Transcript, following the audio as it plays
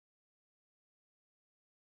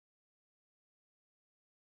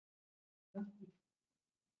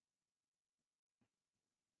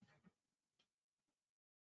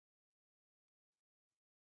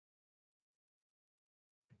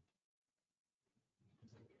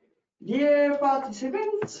Dear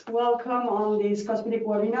participants, welcome on this Cosmetic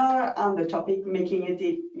webinar on the topic Making It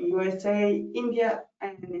in USA, India,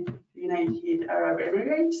 and United Arab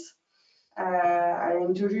Emirates. I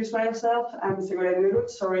introduce myself. I'm Ségolène Leroux.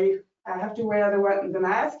 Sorry, I have to wear the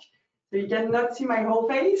mask, so you cannot see my whole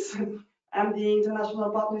face. I'm the International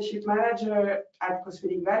Partnership Manager at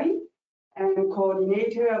Cosmetic Valley and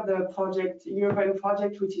coordinator of the European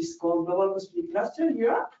project, which is called Global Cosmetic Cluster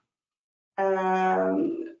Europe.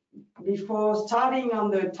 Before starting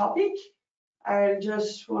on the topic, I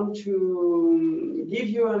just want to give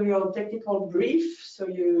you a little technical brief so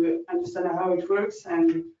you understand how it works,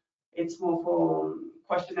 and it's more for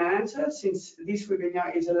question and answer, since this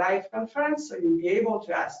webinar is a live conference, so you'll be able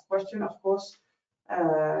to ask questions, of course,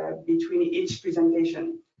 between each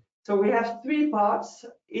presentation. So we have 3 parts.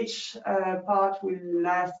 Each part will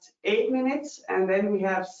last 8 minutes, and then we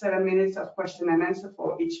have 7 minutes of question and answer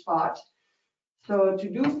for each part. So to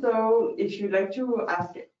do so, if you'd like to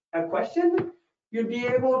ask a question, you'll be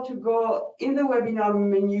able to go in the webinar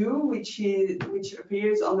menu, which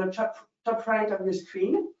appears on the top right of your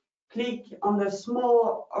screen. Click on the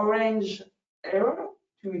small orange arrow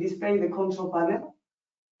to display the control panel,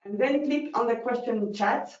 and then click on the question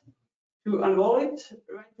chat to unroll it,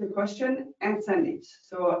 write the question, and send it.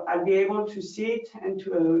 So I'll be able to see it and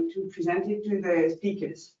to present it to the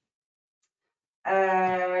speakers.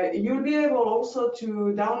 You'll be able also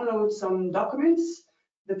to download some documents,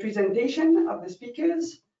 the presentation of the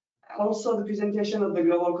speakers, also the presentation of the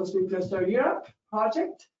Global Cosmetic Cluster Europe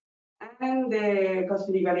project, and the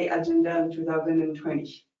Cosmetic Valley Agenda in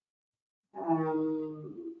 2020.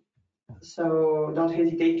 So don't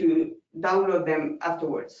hesitate to download them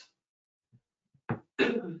afterwards.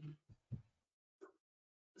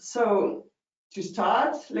 So to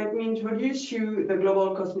start, let me introduce you the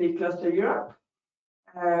Global Cosmetic Cluster Europe,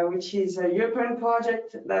 which is a European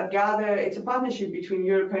project that it's a partnership between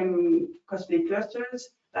European cosmetic clusters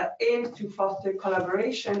that aims to foster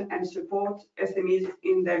collaboration and support SMEs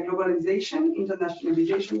in their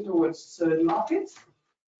internationalization towards certain markets.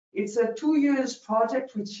 It's a 2-year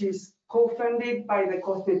project which is co-funded by the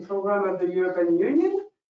COSME program of the European Union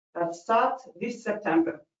that starts this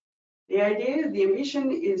September. The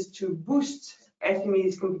ambition is to boost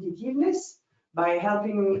SMEs' competitiveness by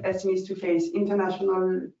helping SMEs to face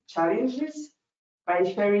international challenges, by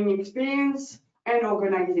sharing experience and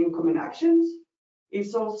organizing common actions.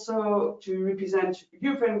 It's also to represent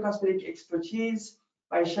European cosmetic expertise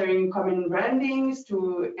by sharing common brandings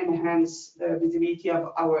to enhance the visibility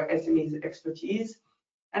of our SMEs' expertise,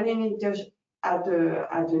 and at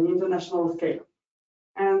an international scale.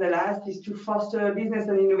 And the last is to foster business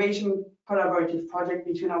and innovation collaborative project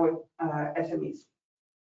between our SMEs.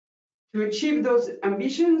 To achieve those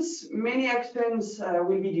ambitions, many actions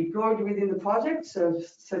will be deployed within the project,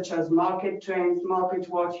 such as market trends, market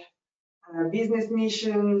watch, business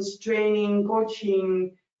missions, training,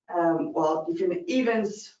 coaching, different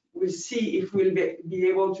events. We'll see if we'll be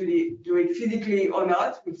able to do it physically or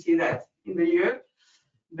not. We'll see that in the year.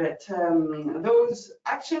 But those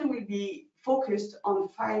actions will be focused on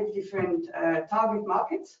 5 different target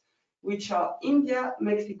markets, which are India,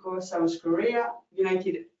 Mexico, South Korea,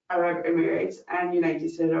 United Arab Emirates, and United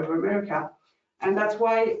States of America. And that's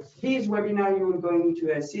why this webinar you're going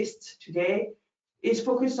to assist today is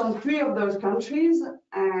focused on 3 of those countries.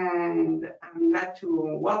 And I'm glad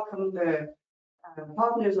to welcome the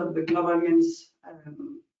partners of the Global Alliance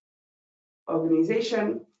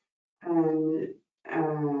organization. And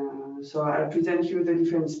so I'll present you the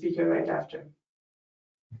different speakers right after.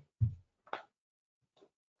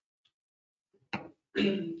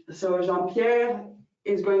 So Jean-Pierre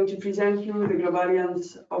is going to present you the Global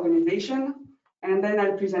Alliance organization, and then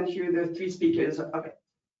I'll present you the 3 speakers of it.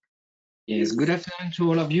 Yes, good afternoon to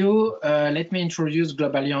all of you. Let me introduce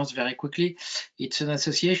Global Alliance very quickly. It's an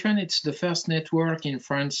association. It's the first network in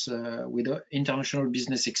France with international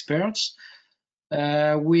business experts.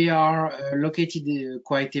 We are located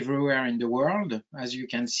quite everywhere in the world, as you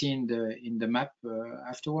can see in the map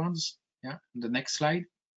afterwards. Yeah, the next slide.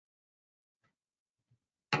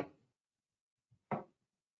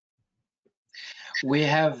 We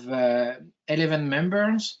have 11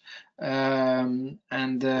 members, and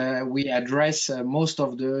we address most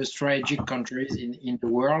of the strategic countries in the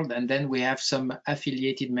world, and then we have some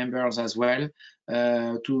affiliated members as well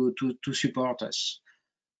to support us.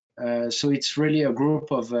 So it's really a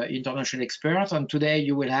group of international experts, and today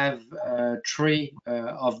you will have 3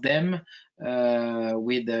 of them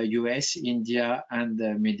with the US, India, and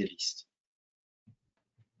the Middle East.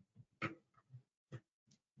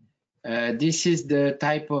 This is the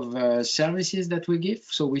type of services that we give.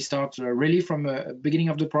 So we start really from the beginning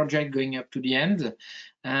of the project going up to the end.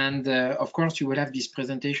 And of course, you will have this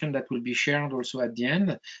presentation that will be shared also at the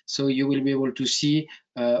end. So you will be able to see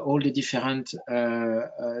all the different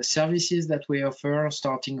services that we offer,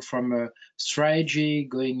 starting from strategy,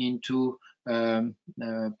 going into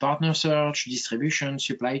partner search, distribution,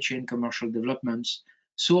 supply chain, commercial developments,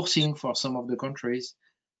 sourcing for some of the countries,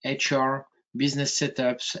 HR, business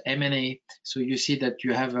setups, M&A. So you see that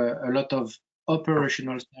you have a lot of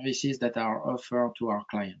operational services that are offered to our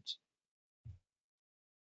clients.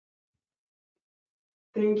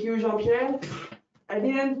 Thank you, Jean-Pierre. I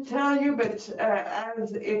didn't tell you, but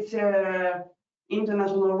as it's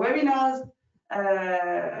international webinars,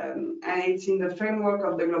 and it's in the framework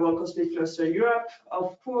of the Global Cosmetic Cluster Europe,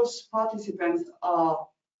 of course, participants are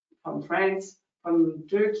from France, from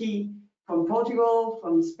Turkey, from Portugal,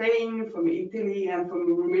 from Spain, from Italy, and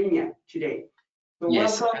from Romania today. So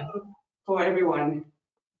yes. Welcome for everyone.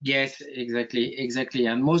 Yes, exactly.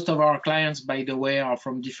 And most of our clients, by the way, are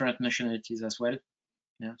from different nationalities as well.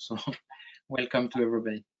 Yeah, so welcome to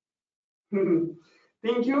everybody.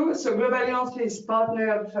 Thank you. So Global Alliance is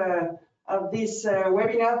partner of this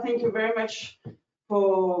webinar. Thank you very much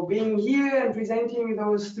for being here and presenting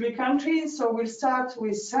those 3 countries. So we'll start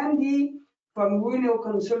with Sandy from OUINO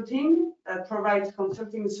Consulting that provides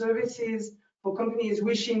consulting services for companies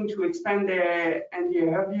wishing to expand their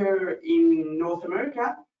behavior in North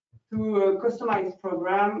America through a customized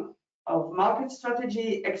program of market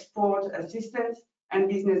strategy, export assistance, and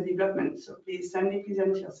business development. So please, Sandy,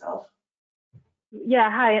 present yourself. Yeah,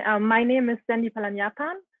 hi, my name is Sandy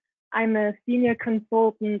Palanyapan. I'm a senior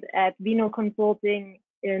consultant at OUINO Consulting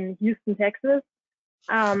in Houston, Texas.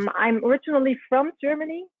 I'm originally from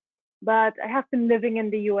Germany, but I have been living in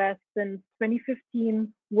the US since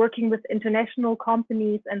 2015, working with international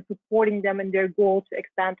companies and supporting them in their goal to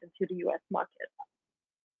expand into the US market.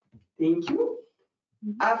 Thank you.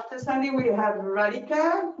 After Sandy, we have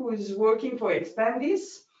Radhika, who is working for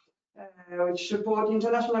EXPANDYS, which support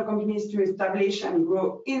international companies to establish and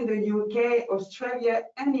grow in the UK, Australia,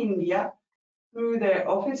 and India through their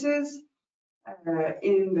offices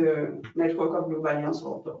in the network of Global Alliance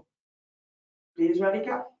also. Please,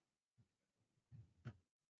 Radhika.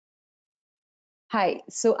 Hi,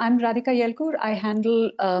 so I'm Radhika Yelkur. I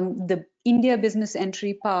handle the India business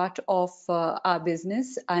entry part of our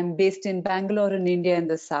business. I'm based in Bangalore in India in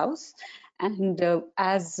the south. And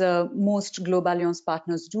as most Global Alliance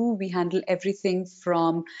partners do, we handle everything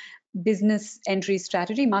from business entry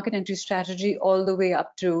strategy, market entry strategy, all the way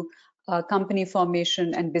up to company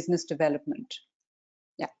formation and business development.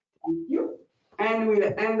 Yeah. Thank you. And we'll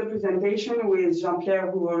end the presentation with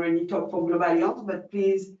Jean-Pierre, who already talked for Global Alliance, but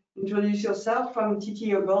please introduce yourself from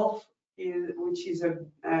TTO Gulf, which is a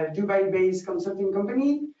Dubai-based consulting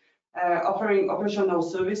company offering operational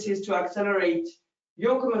services to accelerate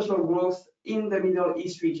your commercial growth in the Middle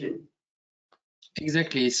East region.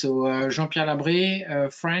 Exactly. So Jean-Pierre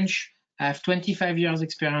Labré, French. I have 25 years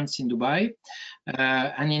experience in Dubai.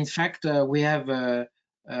 And in fact, we have a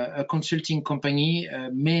consulting company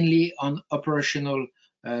mainly on operational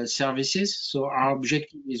services. So our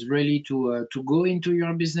objective is really to go into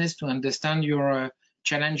your business, to understand your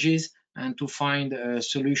challenges, and to find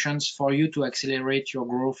solutions for you to accelerate your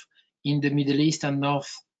growth in the Middle East and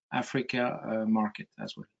North Africa market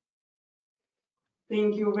as well.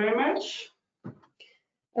 Thank you very much.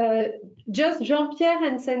 Just Jean-Pierre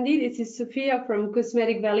and Sandy, this is Sophia from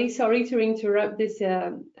Cosmetic Valley. Sorry to interrupt this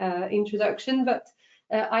introduction, but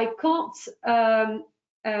I can't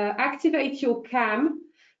activate your cam.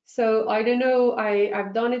 So I don't know,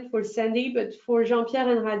 I've done it for Sandy, but for Jean-Pierre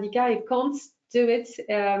and Radhika, I can't do it.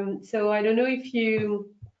 So I don't know if you,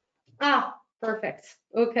 perfect.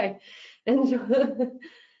 Okay. And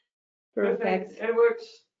perfect. It works.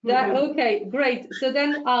 Okay, great. So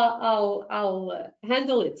then I'll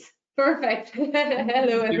handle it. Perfect.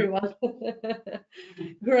 Hello, everyone.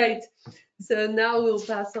 Great. So now we'll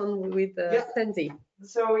pass on with Sandy.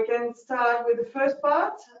 So we can start with the first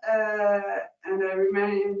part, and I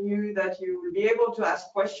remind you that you will be able to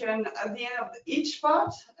ask questions at the end of each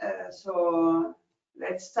part. So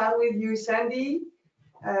let's start with you, Sandy,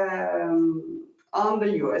 on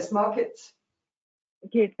the US market.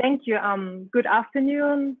 Okay, thank you. Good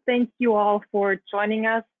afternoon. Thank you all for joining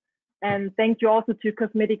us. And thank you also to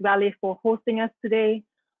Cosmetic Valley for hosting us today.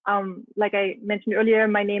 Like I mentioned earlier,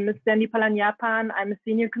 my name is Sandy Palanyapan. I'm a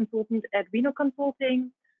senior consultant at OUINO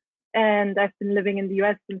Consulting, and I've been living in the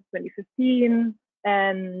US since 2015.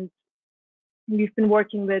 And we've been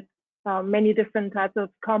working with many different types of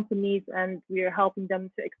companies, and we are helping them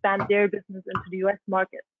to expand their business into the US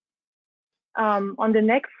market. On the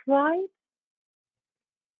next slide,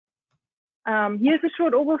 here's a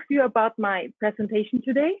short overview about my presentation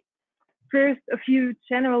today. First, a few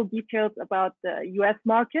general details about the US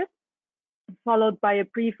market, followed by a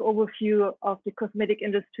brief overview of the cosmetic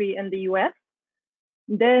industry in the US.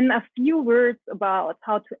 Then a few words about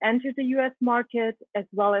how to enter the US market, as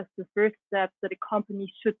well as the first steps that a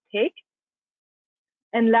company should take.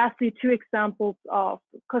 And lastly, two examples of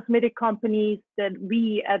cosmetic companies that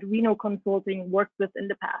we at OUINO Consulting worked with in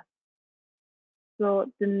the past.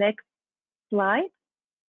 So the next slide.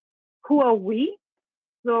 Who are we?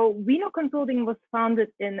 So OUINO Consulting was founded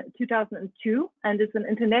in 2002 and is an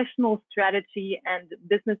international strategy and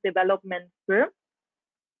business development firm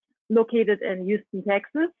located in Houston,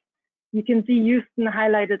 Texas. You can see Houston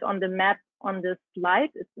highlighted on the map on this slide.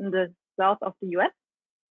 It's in the south of the US.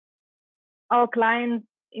 Our clients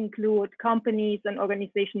include companies and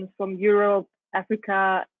organizations from Europe,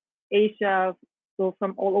 Africa, Asia, so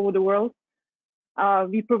from all over the world.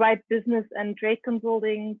 We provide business and trade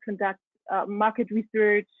consulting, conduct market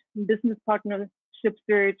research, business partnership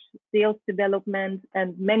search, sales development,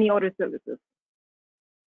 and many other services.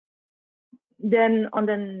 Then on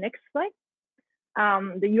the next slide,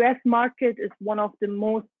 the US market is one of the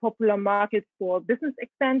most popular markets for business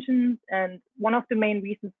expansions, and one of the main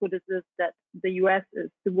reasons for this is that the US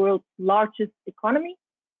is the world's largest economy.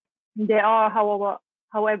 There are,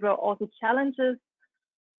 however, also challenges.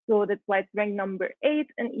 So that's why it's ranked number 8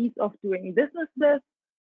 in ease of doing business with.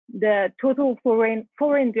 The total foreign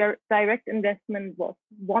direct investment was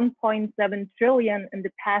 1.7 trillion in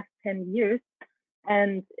the past 10 years.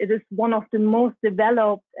 And it is one of the most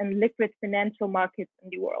developed and liquid financial markets in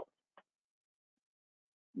the world.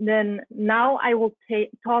 Then now I will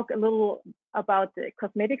talk a little about the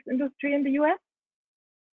cosmetics industry in the US.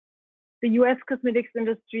 The US cosmetics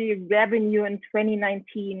industry revenue in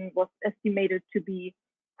 2019 was estimated to be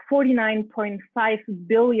 $49.5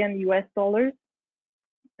 billion US.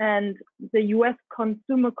 And the US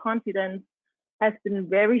consumer confidence has been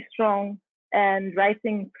very strong, and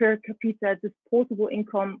rising per capita disposable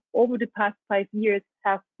income over the past 5 years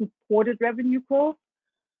has supported revenue growth.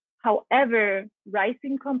 However,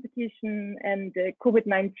 rising competition and the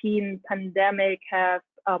COVID-19 pandemic have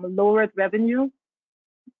lowered revenue,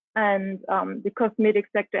 and the cosmetic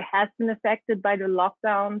sector has been affected by the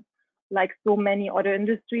lockdowns like so many other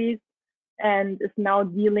industries, and is now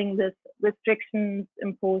dealing with restrictions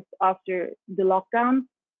imposed after the lockdown.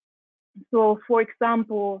 So, for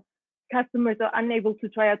example, customers are unable to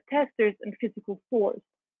try out testers in physical stores,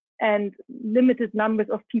 and limited numbers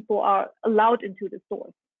of people are allowed into the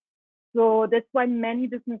stores. So that's why many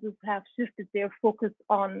businesses have shifted their focus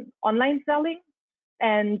on online selling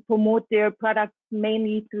and promote their products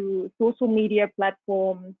mainly through social media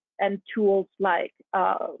platforms and tools like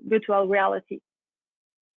virtual reality.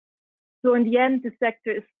 So in the end, the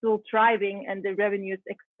sector is still thriving, and the revenue is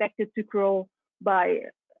expected to grow by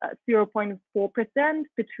 0.4%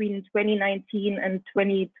 between 2019 and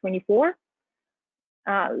 2024.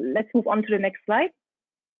 Let's move on to the next slide.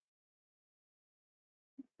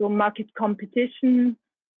 So market competition.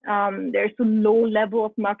 There's a low level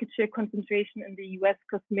of market share concentration in the US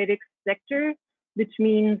cosmetics sector, which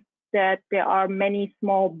means that there are many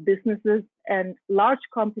small businesses, and large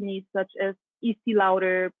companies such as Estee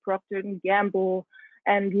Lauder, Procter & Gamble,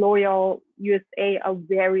 and L'Oreal USA are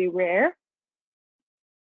very rare.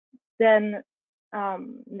 Then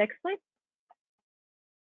next slide.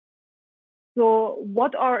 So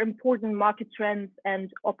what are important market trends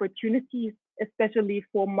and opportunities, especially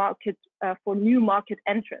for new market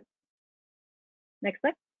entrants? Next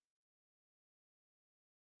slide.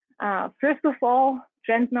 First of all,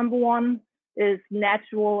 trend number 1 is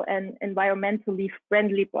natural and environmentally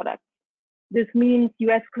friendly products. This means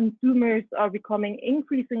US consumers are becoming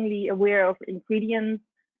increasingly aware of ingredients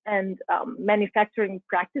and manufacturing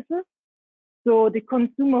practices. So the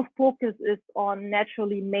consumer focus is on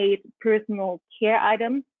naturally made personal care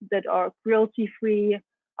items that are cruelty-free,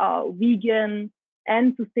 vegan,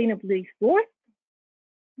 and sustainably sourced.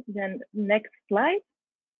 Then next slide.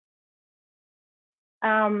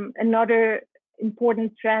 Another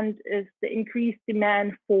important trend is the increased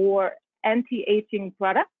demand for anti-aging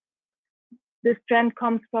products. This trend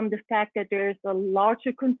comes from the fact that there's a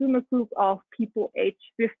larger consumer group of people aged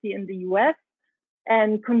 50 in the US,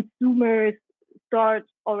 and consumers start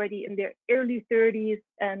already in their early 30s,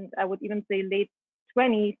 and I would even say late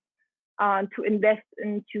 20s, to invest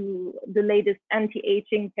into the latest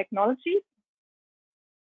anti-aging technologies,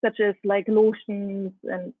 such as like lotions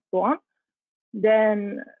and so on.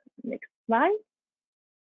 Then next slide.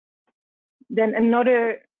 Then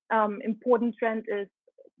another important trend is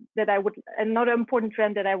another important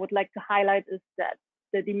trend that I would like to highlight is that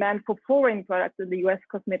the demand for foreign products in the US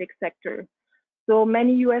cosmetic sector. So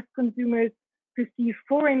many US consumers perceive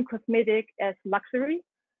foreign cosmetic as luxury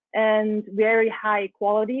and very high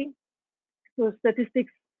quality. So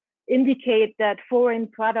statistics indicate that foreign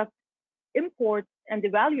product imports and the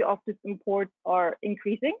value of this import are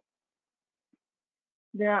increasing.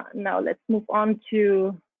 Now let's move on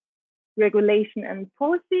to regulation and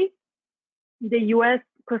policy. The US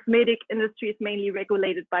cosmetic industry is mainly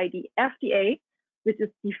regulated by the FDA, which is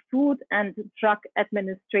the Food and Drug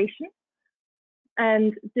Administration.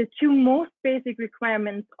 And the two most basic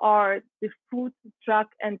requirements are the Food, Drug,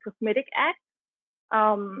 and Cosmetic Act,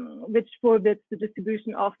 which forbids the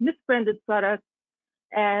distribution of misbranded products.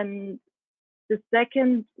 And the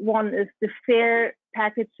second one is the Fair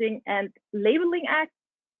Packaging and Labeling Act,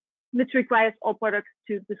 which requires all products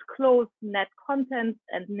to disclose net content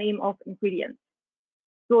and name of ingredients.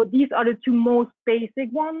 So these are the two most basic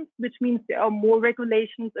ones, which means there are more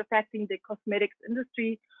regulations affecting the cosmetics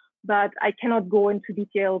industry, but I cannot go into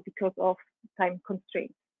detail because of time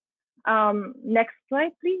constraints. Next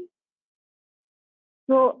slide, please.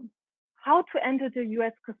 So how to enter the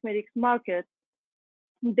US cosmetics market?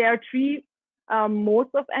 There are three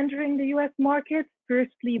modes of entering the US market.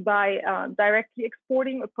 Firstly, by directly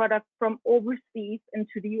exporting a product from overseas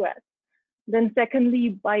into the US. Then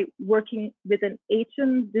secondly, by working with an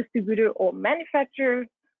agent, distributor, or manufacturer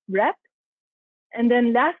rep. And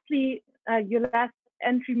then lastly, your last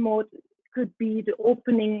entry mode could be the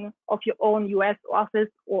opening of your own US office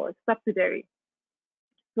or subsidiary.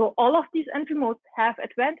 So all of these entry modes have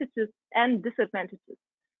advantages and disadvantages.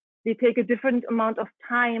 They take a different amount of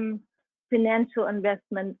time, financial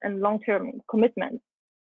investment, and long-term commitment.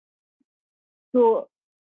 So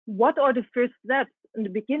what are the first steps in the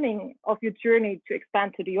beginning of your journey to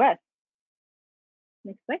expand to the US?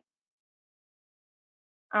 Next slide.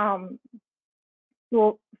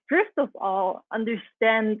 So first of all,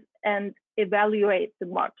 understand and evaluate the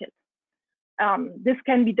market. This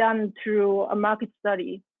can be done through a market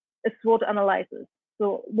study, a SWOT analysis.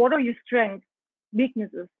 So what are your strengths,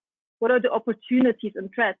 weaknesses? What are the opportunities and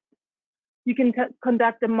threats? You can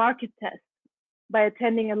conduct a market test by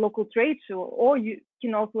attending a local trade show, or you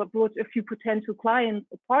can also approach a few potential clients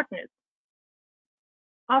or partners.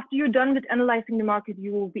 After you're done with analyzing the market,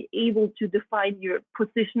 you will be able to define your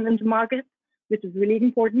position in the market, which is really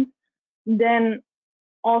important. Then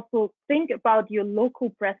also think about your local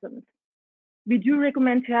presence. We do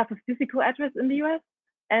recommend to have a physical address in the US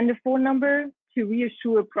and a phone number to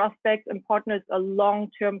reassure prospects and partners a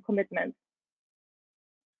long-term commitment.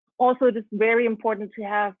 Also, it is very important to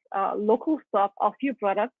have local stock of your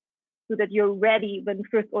products so that you're ready when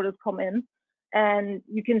first orders come in, and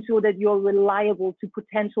you can show that you're reliable to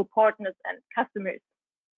potential partners and customers.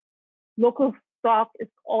 Local stock is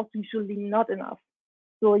also usually not enough.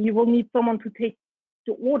 So you will need someone to take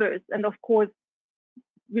the orders and of course,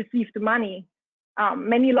 receive the money.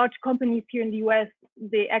 Many large companies here in the US,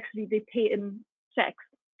 they pay in checks,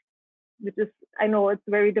 which is, I know it's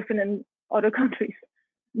very different in other countries.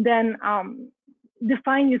 Then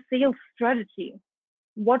define your sales strategy.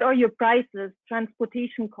 What are your prices,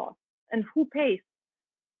 transportation costs, and who pays?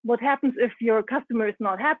 What happens if your customer is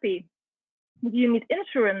not happy? Do you need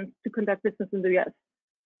insurance to conduct business in the US?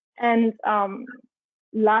 And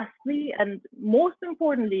lastly, and most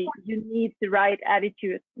importantly, you need the right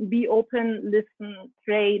attitude. Be open, listen,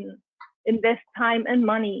 train, invest time and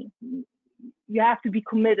money. You have to be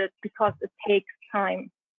committed because it takes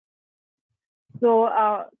time. So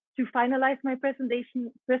to finalize my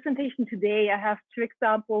presentation today, I have two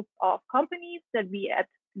examples of companies that we at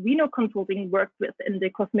OUINO Consulting worked with in the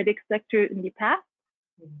cosmetic sector in the past.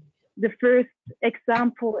 The first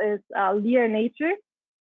example is Lear Nature,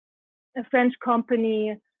 a French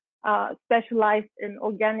company specialized in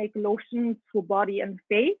organic lotions for body and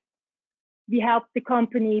face. We helped the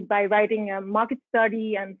company by writing a market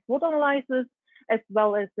study and SWOT analysis, as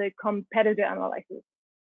well as a competitor analysis.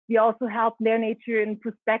 We also helped Lear Nature in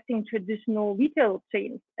prospecting traditional retail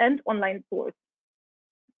chains and online stores.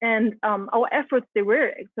 And our efforts, they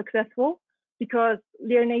were successful because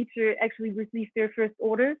Lear Nature actually received their first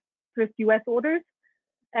US orders.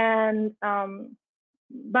 And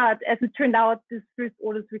but as it turned out, these first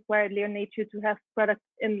orders required Lear Nature to have products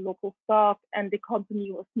in local stock, and the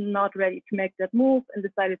company was not ready to make that move and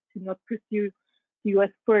decided to not pursue the US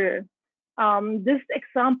further. This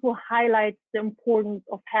example highlights the importance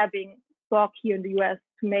of having stock here in the US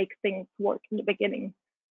to make things work in the beginning.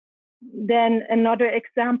 Then another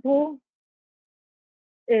example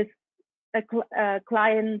is a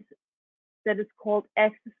client that is called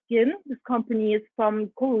X Skin. This company is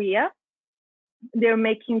from Korea. They're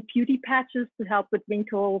making beauty patches to help with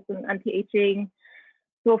wrinkles and anti-aging.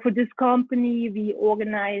 So for this company, we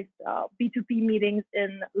organized B2B meetings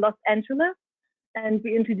in Los Angeles, and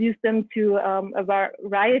we introduced them to a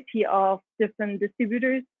variety of different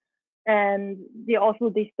distributors. And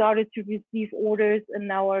they started to receive orders and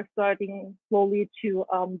now are starting slowly to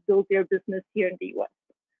build their business here in the US.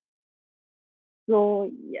 So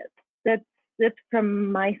yes, that's it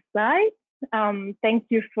from my side. Thank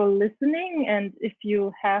you for listening. And if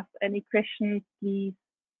you have any questions, please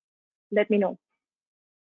let me know.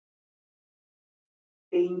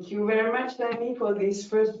 Thank you very much, Danny, for this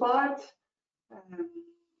first part.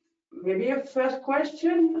 Maybe a first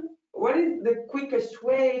question. What is the quickest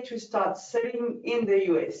way to start selling in the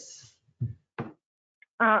US?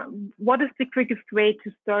 What is the quickest way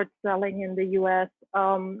to start selling in the US?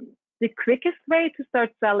 The quickest way to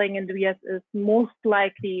start selling in the US is most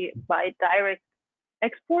likely by direct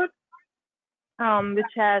export,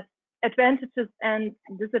 which has advantages and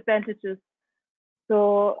disadvantages.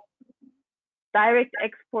 So direct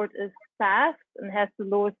export is fast and has the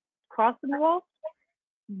lowest cost involved,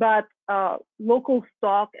 but local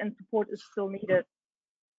stock and support is still needed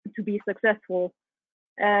to be successful.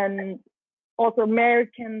 And also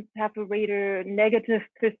Americans have a rather negative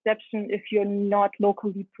perception if you're not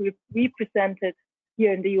locally represented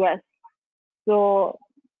here in the US. So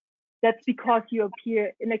that's because you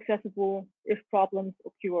appear inaccessible if problems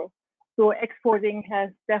occur. So exporting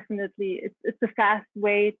has definitely, it's a fast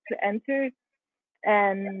way to enter,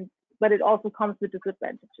 but it also comes with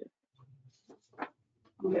disadvantages.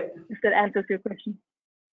 Okay. If that answers your question.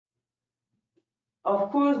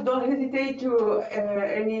 Of course, don't hesitate to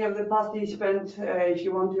any of the participants, if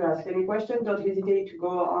you want to ask any question, don't hesitate to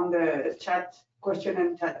go on the chat question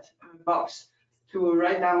and chat box to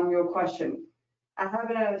write down your question. I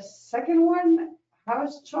have a second one. How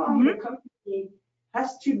strong the company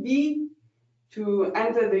has to be to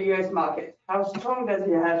enter the US market? How strong does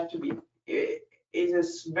it have to be? Is a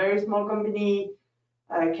very small company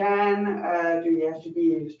do you have to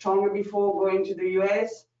be stronger before going to the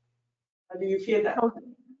US? How do you feel that?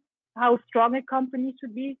 How strong a company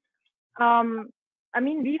should be? I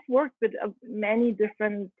mean, we've worked with many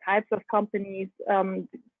different types of companies,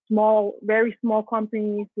 very small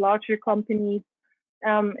companies, larger companies.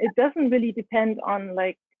 It doesn't really depend on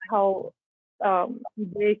like how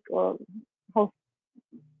big or how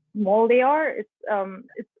small they are.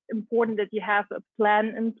 It's important that you have a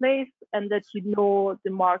plan in place and that you know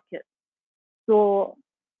the market. So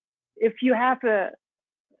if you have a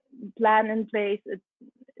plan in place,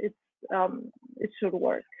 it should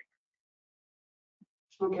work.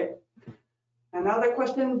 Okay. Another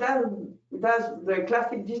question, does the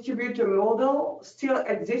classic distributor model still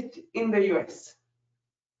exist in the US?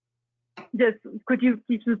 Just, could you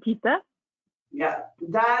please repeat that? Yeah.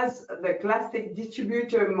 Does the classic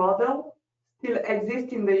distributor model still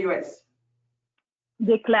exist in the US?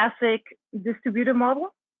 The classic distributor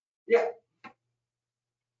model? Yeah.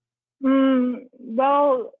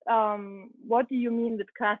 Well, what do you mean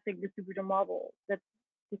with classic distributor model? That's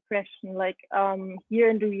the question. Like here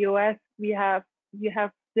in the US, you have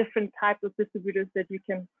different types of distributors that you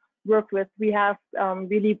can work with. We have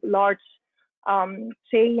really large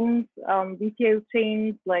chains, retail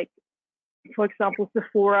chains, like for example,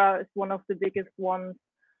 Sephora is one of the biggest ones.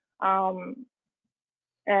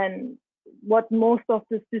 And what most of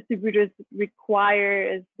these distributors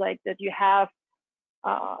require is like that you have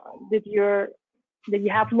that you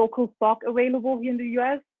have local stock available here in the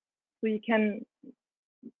US, so you can.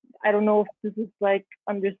 I don't know if this is like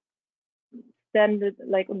understood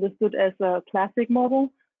as a classic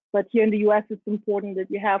model, but here in the US, it's important that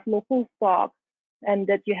you have local stock and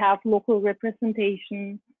that you have local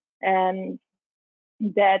representation, and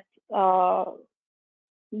that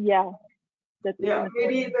that's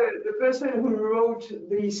maybe the person who wrote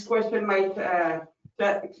this question might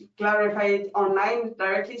clarify it online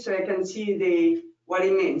directly so I can see what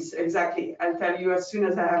it means exactly. I'll tell you as soon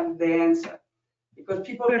as I have the answer, because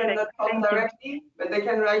people cannot talk directly, but they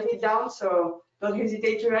can write it down. So don't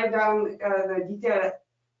hesitate to write down the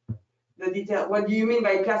detail. What do you mean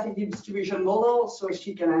by classic distribution model? So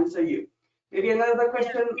she can answer you. Maybe another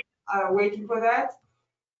question waiting for that.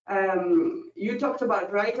 You talked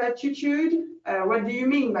about right attitude. What do you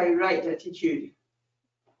mean by right attitude?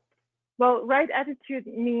 Well, right attitude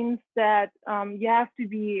means that you have to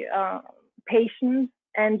be patient,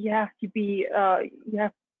 and you have to be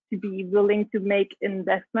willing to make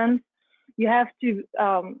investments. You have to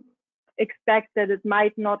expect that it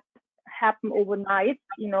might not happen overnight.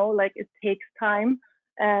 You know, like it takes time,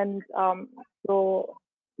 And so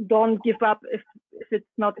don't give up if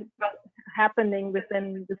it's not happening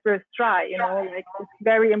within the first try. You know, like it's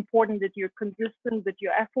very important that you're consistent with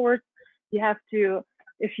your efforts. You have to,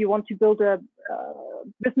 if you want to build a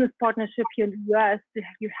business partnership here in the US,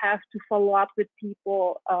 you have to follow up with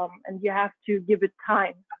people and you have to give it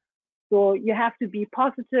time. So you have to be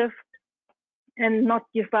positive and not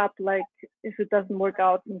give up, like if it doesn't work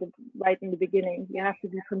out right in the beginning. You have to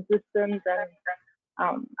be consistent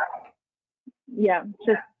and yeah,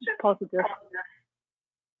 just positive.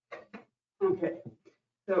 Okay,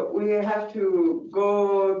 so we have to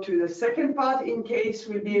go to the second part in case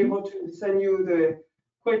we'll be able to send you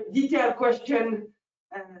the detailed question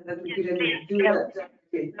that we couldn't do that.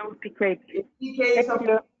 Okay. That would be great. In case Thank of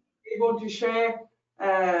you. able to share,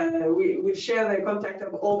 we'll share the contact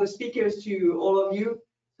of all the speakers to all of you.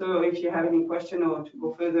 So if you have any question or to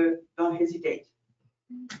go further, don't hesitate.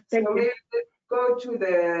 Thank So you. we'll go to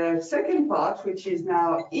the second part, which is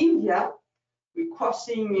now India. We're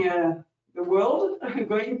crossing the world,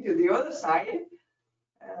 going to the other side.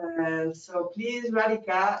 So please,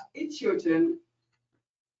 Radhika, it's your turn.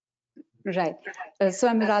 Right. So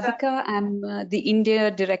I'm Radhika. I'm the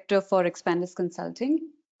India Director for EXPANDYS Consulting.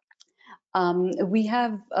 We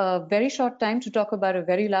have a very short time to talk about a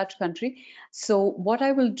very large country. So what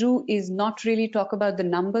I will do is not really talk about the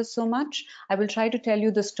numbers so much. I will try to tell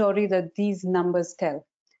you the story that these numbers tell.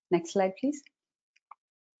 Next slide, please.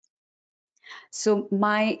 So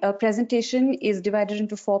my presentation is divided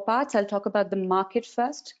into 4 parts. I'll talk about the market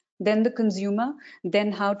first, then the consumer,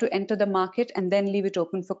 then how to enter the market, and then leave it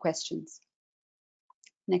open for questions.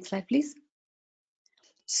 Next slide, please.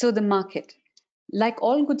 So the market. Like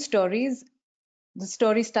all good stories, the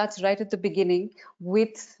story starts right at the beginning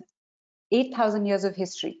with 8,000 years of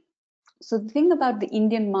history. So the thing about the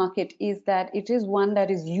Indian market is that it is one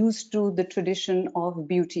that is used to the tradition of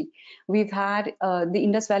beauty. We've had the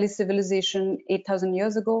Indus Valley civilization 8,000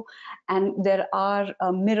 years ago, and there are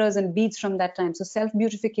mirrors and beads from that time. So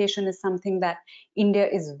self-beautification is something that India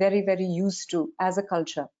is very, very used to as a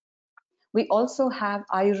culture. We also have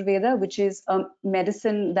Ayurveda, which is a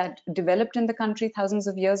medicine that developed in the country thousands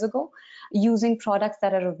of years ago, using products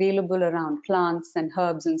that are available around, plants and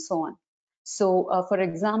herbs and so on. So, for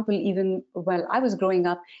example, even while I was growing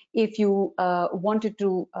up, if you wanted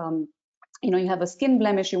to, you have a skin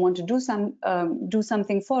blemish, you want to do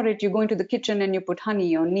something for it, you go into the kitchen and you put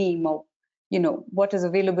honey or neem or, what is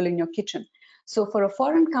available in your kitchen. So for a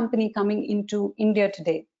foreign company coming into India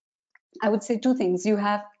today, I would say 2 things. You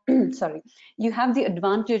have, you have the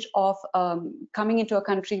advantage of coming into a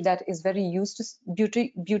country that is very used to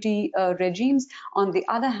beauty regimes. On the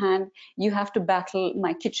other hand, you have to battle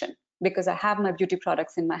my kitchen because I have my beauty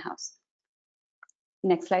products in my house.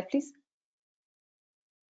 Next slide, please.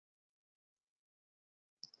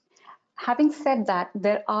 Having said that,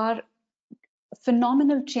 there are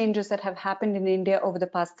phenomenal changes that have happened in India over the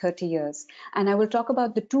past 30 years. And I will talk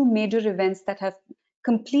about the 2 major events that have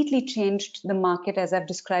completely changed the market as I've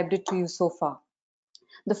described it to you so far.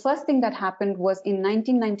 The first thing that happened was in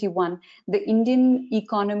 1991, the Indian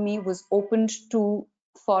economy was opened to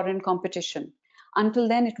foreign competition. Until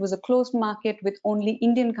then, it was a closed market with only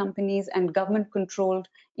Indian companies and government-controlled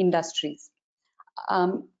industries.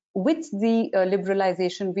 With the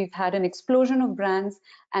liberalization, we've had an explosion of brands,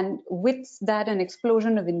 and with that, an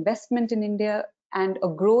explosion of investment in India and a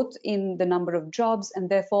growth in the number of jobs, and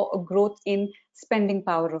therefore a growth in spending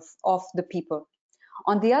power of the people.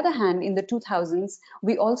 On the other hand, in the 2000s,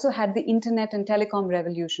 we also had the internet and telecom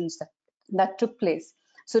revolutions that took place.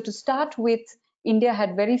 So to start with, India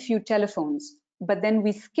had very few telephones, but then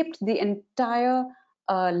we skipped the entire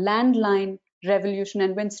landline revolution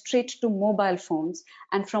and went straight to mobile phones,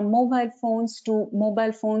 and from mobile phones to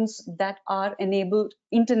mobile phones that are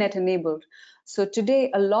internet enabled. So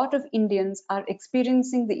today, a lot of Indians are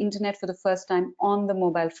experiencing the internet for the first time on the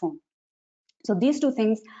mobile phone. So these 2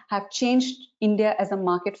 things have changed India as a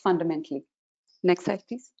market fundamentally. Next slide,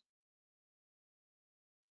 please.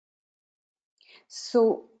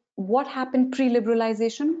 So what happened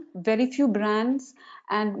pre-liberalization? Very few brands,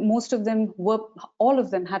 and all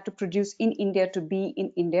of them had to produce in India to be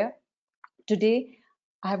in India. Today,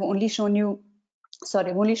 I've only shown you 4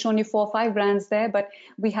 or 5 brands there, but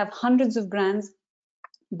we have hundreds of brands,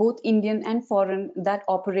 both Indian and foreign, that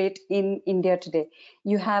operate in India today.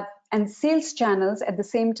 And sales channels at the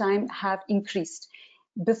same time have increased.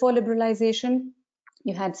 Before liberalization,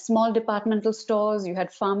 You had small departmental stores, you had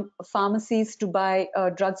pharmacies to buy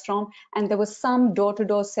drugs from, and there was some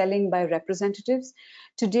door-to-door selling by representatives.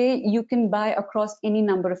 Today, you can buy across any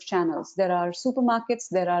number of channels. There are supermarkets,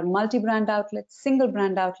 there are multi-brand outlets, single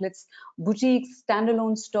brand outlets, boutiques,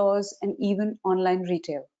 standalone stores, and even online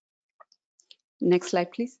retail. Next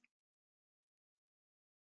slide, please.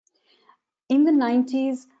 In the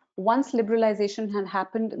 90s, once liberalization had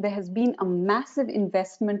happened, there has been a massive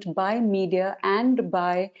investment by media and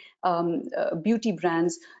by beauty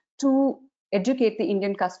brands to educate the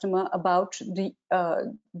Indian customer about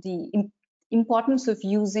the importance of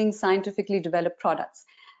using scientifically developed products.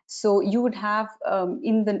 So you would have,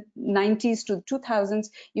 in the 90s to 2000s,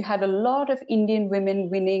 you had a lot of Indian women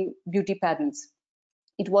winning beauty pageants.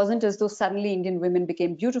 It wasn't as though suddenly Indian women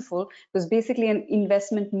became beautiful. It was basically an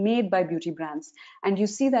investment made by beauty brands. And you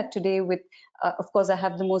see that today with, of course, I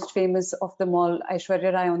have the most famous of them all,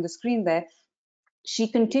 Aishwarya Rai, on the screen there. She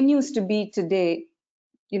continues to be today,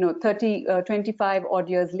 25 odd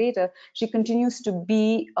years later, she continues to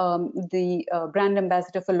be the brand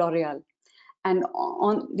ambassador for L'Oreal. And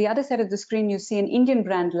on the other side of the screen, you see an Indian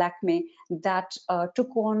brand, Lakme, that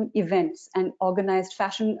took on events and organized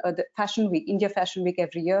the Fashion Week, India Fashion Week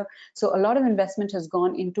every year. So a lot of investment has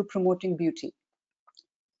gone into promoting beauty.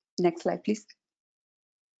 Next slide, please.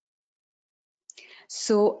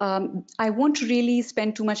 So I won't really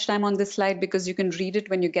spend too much time on this slide because you can read it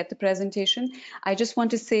when you get the presentation. I just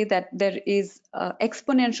want to say that there is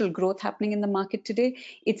exponential growth happening in the market today.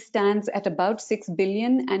 It stands at about 6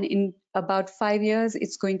 billion, and in about 5 years,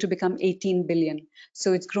 it's going to become 18 billion.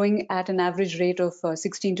 So it's growing at an average rate of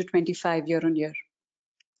 16 to 25 year on year.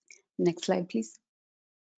 Next slide, please.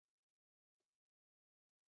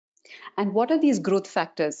 And what are these growth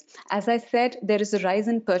factors? As I said, there is a rise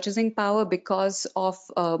in purchasing power because of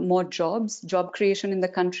more jobs, job creation in the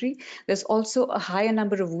country. There's also a higher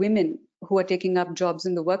number of women who are taking up jobs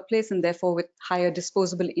in the workplace and therefore with higher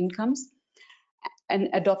disposable incomes. An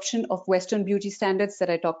adoption of Western beauty standards that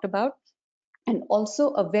I talked about. And also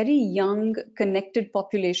a very young, connected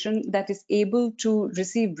population that is able to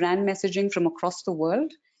receive brand messaging from across the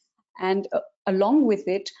world. And along with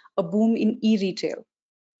it, a boom in e-retail.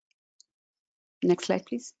 Next slide,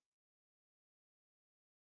 please.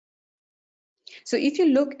 So if you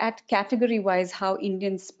look at category-wise how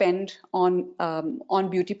Indians spend on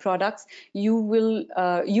beauty products, you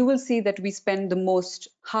will see that we spend the most,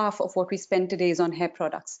 half of what we spend today is on hair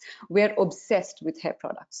products. We're obsessed with hair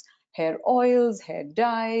products, hair oils, hair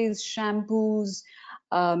dyes, shampoos,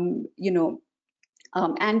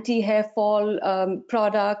 anti-hair fall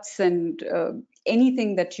products, and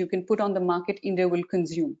anything that you can put on the market, India will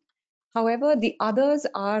consume. However, the others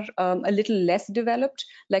are a little less developed,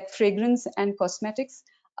 like fragrance and cosmetics.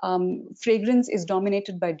 Fragrance is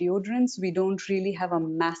dominated by deodorants. We don't really have a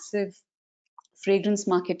massive fragrance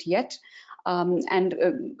market yet.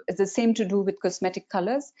 It's the same to do with cosmetic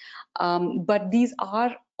colors. But these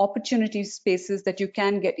are opportunity spaces that you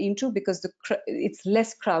can get into because it's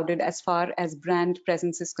less crowded as far as brand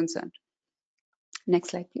presence is concerned. Next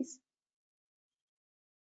slide, please.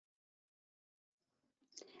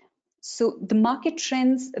 So the market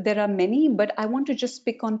trends, there are many, but I want to just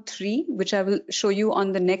pick on 3, which I will show you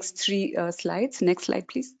on the next 3 slides. Next slide,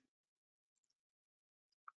 please.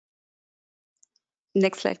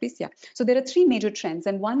 Next slide, please. Yeah. So there are 3 major trends,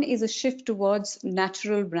 and one is a shift towards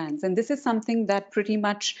natural brands. And this is something that pretty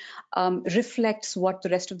much reflects what the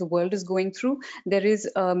rest of the world is going through. There is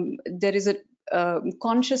a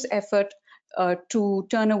conscious effort to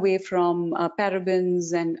turn away from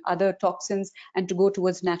parabens and other toxins and to go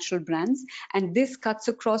towards natural brands. And this cuts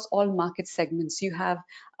across all market segments. You have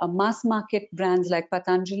mass market brands like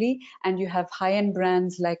Patanjali, and you have high-end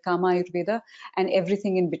brands like Kama Ayurveda, and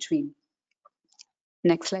everything in between.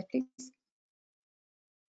 Next slide, please.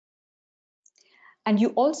 And you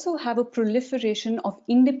also have a proliferation of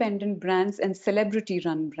independent brands and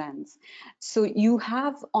celebrity-run brands. So you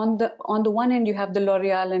have on the one end, you have the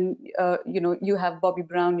L'Oreal, and you have Bobbi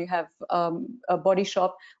Brown, you have a Body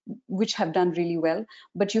Shop, which have done really well.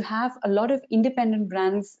 But you have a lot of independent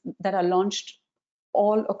brands that are launched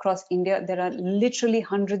all across India. There are literally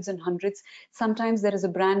hundreds and hundreds. Sometimes there is a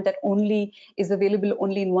brand that only is available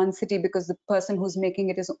only in one city because the person who's making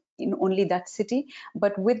it is in only that city.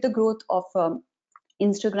 But with the growth of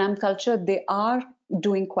Instagram culture, they are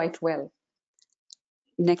doing quite well.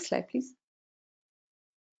 Next slide, please.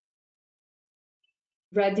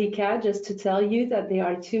 Radhika, just to tell you that there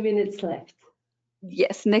are 2 minutes left.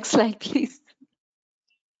 Yes, next slide, please.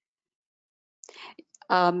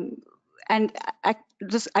 And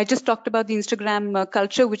I just talked about the Instagram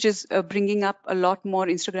culture, which is bringing up a lot more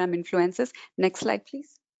Instagram influencers. Next slide, please.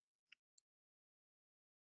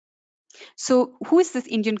 So who is this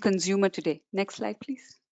Indian consumer today? Next slide,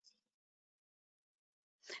 please.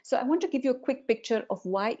 So I want to give you a quick picture of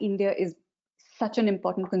why India is such an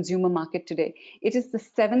important consumer market today. It is the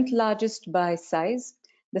 7th largest by size,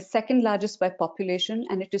 the 2nd largest by population,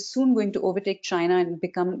 and it is soon going to overtake China and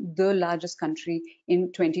become the largest country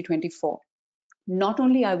in 2024. Not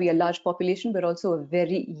only are we a large population, but also a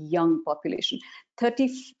very young population.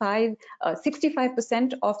 65%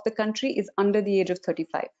 of the country is under the age of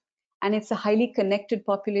 35. And it's a highly connected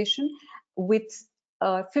population with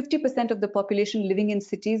 50% of the population living in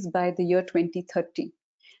cities by the year 2030.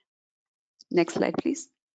 Next slide, please.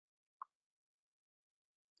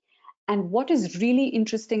 And what is really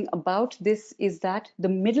interesting about this is that the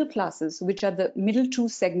middle classes, which are the middle 2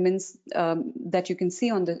 segments that you can see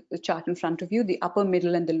on the chart in front of you, the upper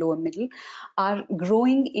middle and the lower middle, are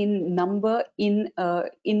growing in number in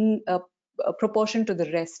proportion to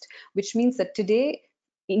the rest, which means that today,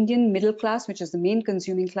 Indian middle class, which is the main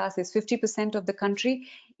consuming class, is 50% of the country.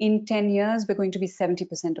 In 10 years, we're going to be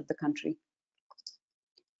 70% of the country.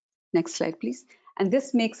 Next slide, please. And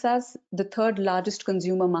this makes us the 3rd largest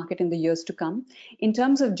consumer market in the years to come. In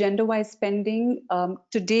terms of gender-wise spending,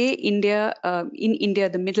 today, in India,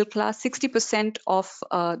 the middle class, 60% of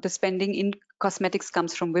the spending in cosmetics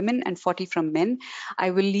comes from women and 40% from men.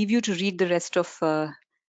 I will leave you to read the rest of the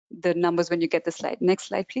numbers when you get the slide. Next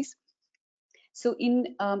slide, please. So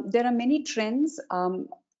there are many trends.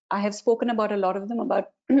 I have spoken about a lot of them,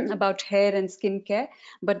 about hair and skincare,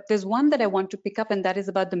 but there's one that I want to pick up, and that is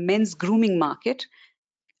about the men's grooming market.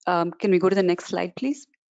 Can we go to the next slide, please?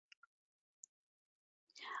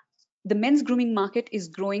 The men's grooming market is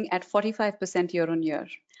growing at 45% year on year.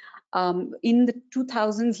 In the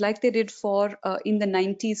 2000s, like they did in the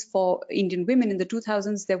 90s for Indian women, in the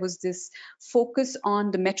 2000s, there was this focus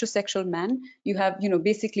on the metrosexual man. You have,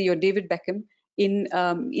 basically your David Beckham in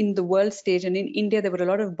the world stage. And in India, there were a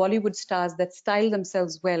lot of Bollywood stars that styled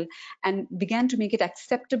themselves well and began to make it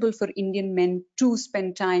acceptable for Indian men to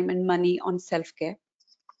spend time and money on self-care.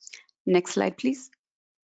 Next slide, please.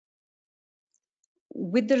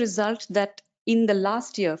 With the result that in the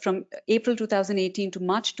last year, from April 2018 to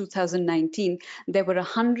March 2019, there were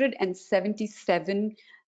 177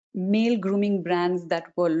 male grooming brands that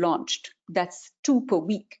were launched. That's 2 per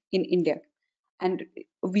week in India. And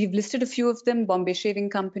we've listed a few of them: Bombay Shaving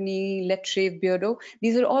Company, Let's Shave, Beardo.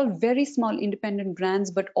 These are all very small independent brands,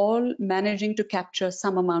 but all managing to capture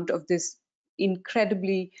some amount of this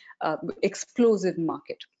incredibly explosive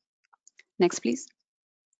market. Next, please.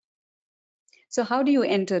 So how do you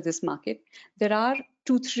enter this market? There are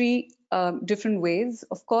 2-3 different ways.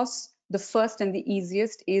 Of course, the first and the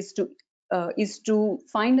easiest is to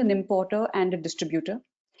find an importer and a distributor.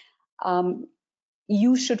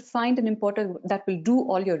 You should find an importer that will do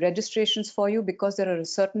all your registrations for you, because there are a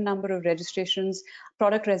certain number of registrations,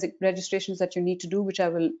 product registrations that you need to do, which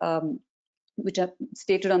are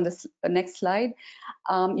stated on this next slide.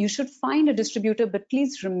 You should find a distributor, but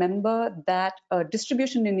please remember that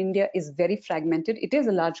distribution in India is very fragmented. It is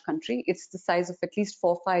a large country. It's the size of at least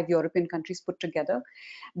 4 or 5 European countries put together,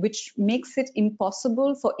 which makes it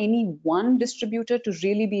impossible for any one distributor to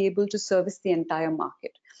really be able to service the entire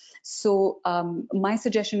market. So my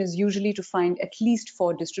suggestion is usually to find at least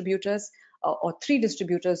 4 distributors or 3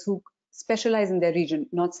 distributors who specialize in their region,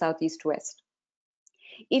 north, south, east, west.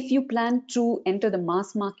 If you plan to enter the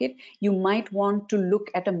mass market, you might want to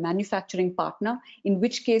look at a manufacturing partner, in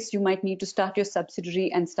which case you might need to start your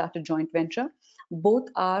subsidiary and start a joint venture. Both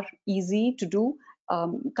are easy to do.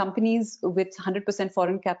 Companies with 100%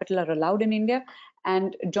 foreign capital are allowed in India,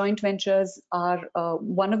 and joint ventures are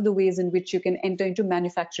one of the ways in which you can enter into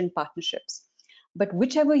manufacturing partnerships. But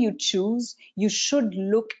whichever you choose, you should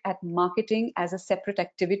look at marketing as a separate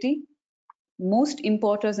activity. Most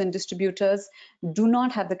importers and distributors do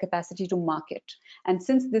not have the capacity to market. And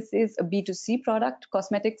since this is a B2C product,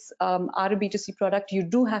 cosmetics are a B2C product, you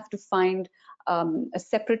do have to find a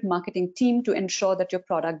separate marketing team to ensure that your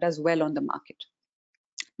product does well on the market.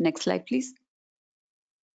 Next slide, please.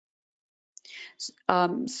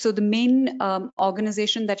 So the main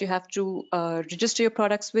organization that you have to register your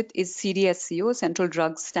products with is CDSCO, Central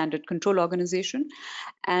Drugs Standard Control Organization.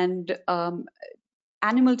 And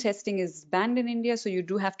animal testing is banned in India, so you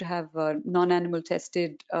do have to have non-animal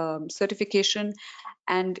tested certification.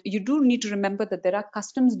 And you do need to remember that there are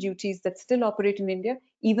customs duties that still operate in India.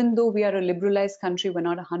 Even though we are a liberalized country, we're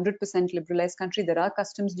not a 100% liberalized country, there are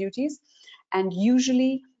customs duties. And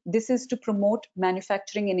usually this is to promote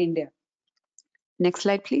manufacturing in India. Next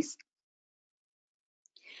slide, please.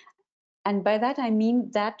 And by that, I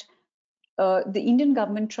mean that the Indian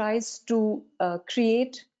government tries to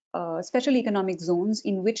create special economic zones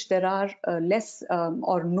in which there are less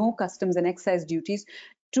or no customs and excise duties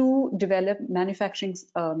to develop manufacturing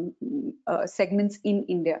segments in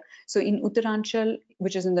India. So in Uttaranchal,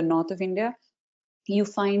 which is in the north of India, you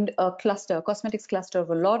find a cluster, a cosmetics cluster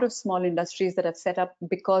of a lot of small industries that have set up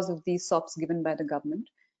because of these SOPs given by the government.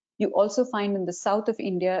 You also find in the south of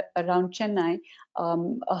India, around Chennai,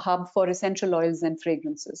 a hub for essential oils and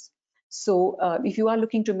fragrances. So if you are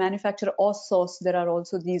looking to manufacture or source, there are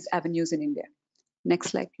also these avenues in India.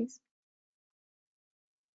 Next slide, please.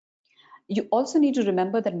 You also need to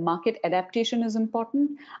remember that market adaptation is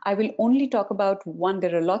important. I will only talk about one.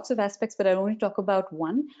 There are lots of aspects, but I'll only talk about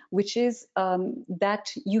one, which is that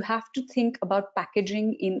you have to think about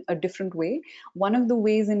packaging in a different way. One of the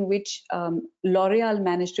ways in which L'Oreal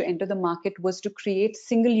managed to enter the market was to create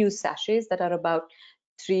single-use sachets that are about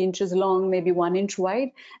 3 inches long, maybe 1 inch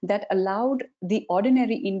wide, that allowed the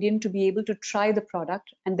ordinary Indian to be able to try the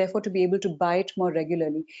product and therefore to be able to buy it more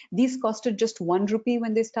regularly. These costed just 1 rupee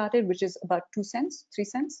when they started, which is about 2 cents, 3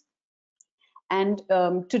 cents. And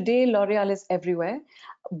today L'Oreal is everywhere,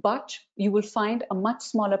 but you will find a much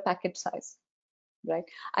smaller packet size, right?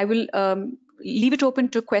 I will leave it open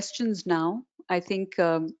to questions now. I think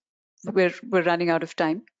we're running out of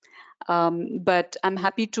time. But I'm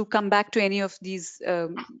happy to come back to any of these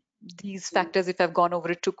factors if I've gone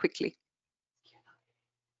over it too quickly.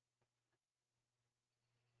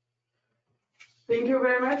 Thank you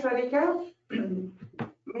very much, Radhika.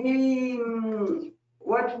 Maybe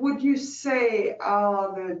what would you say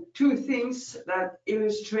are the 2 things that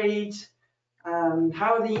illustrate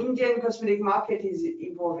how the Indian cosmetic market is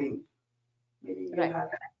evolving? Maybe you Right. have.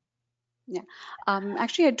 Yeah.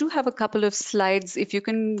 Actually, I do have a couple of slides. If you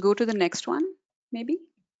can go to the next one, maybe.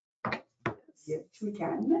 Yes, we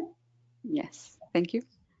can. Yes, thank you.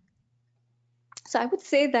 So I would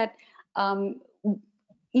say that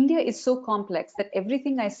India is so complex that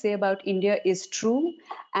everything I say about India is true,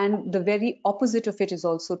 and the very opposite of it is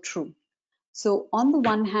also true. So on the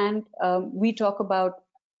one hand, we talk about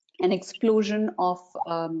an explosion of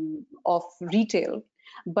retail,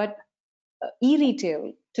 but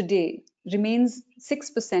e-retail today remains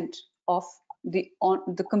 6% of the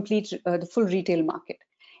full retail market.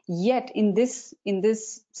 Yet in this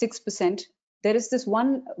 6%, there is this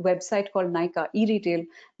one website called Nykaa e-retail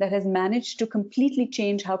that has managed to completely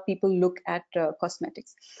change how people look at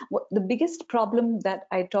cosmetics. The biggest problem that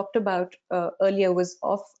I talked about earlier was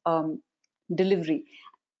of delivery,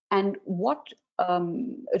 and what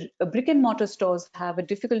brick and mortar stores have a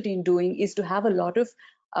difficulty in doing is to have a lot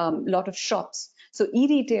of shops. So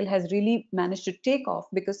e-retail has really managed to take off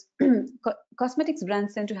because cosmetics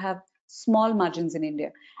brands tend to have small margins in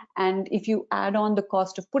India. And if you add on the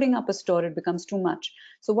cost of putting up a store, it becomes too much.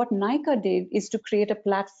 So what Nykaa did is to create a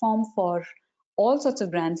platform for all sorts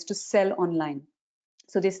of brands to sell online.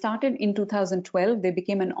 So they started in 2012. They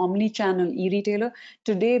became an omni-channel e-retailer.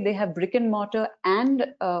 Today, they have brick and mortar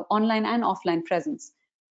and online and offline presence.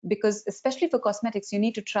 Because especially for cosmetics, you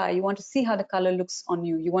need to try. You want to see how the color looks on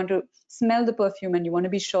you. You want to smell the perfume, and you want to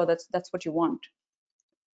be sure that's what you want,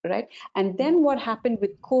 right? And then what happened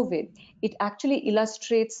with COVID? It actually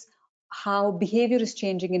illustrates how behavior is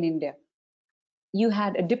changing in India. You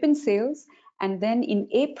had a dip in sales, and then in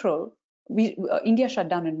April, India shut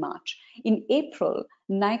down in March. In April,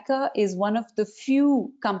 Nykaa is one of the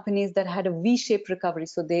few companies that had a V-shaped recovery.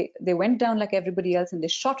 So they went down like everybody else, and they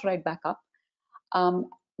shot right back up.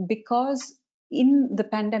 Because in the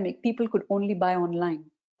pandemic, people could only buy online.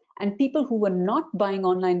 And people who were not buying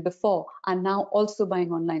online before are now also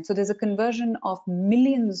buying online. So there's a conversion of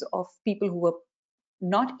millions of people who were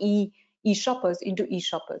not e-shoppers into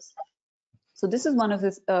e-shoppers. So this is one of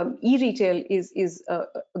this e-retail is a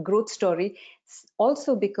growth story,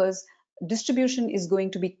 also because distribution is going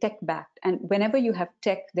to be tech backed, and whenever you have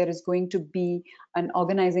tech, there is going to be an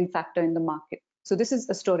organizing factor in the market. So this is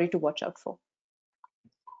a story to watch out for.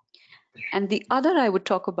 And the other I would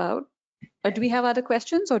talk about, do we have other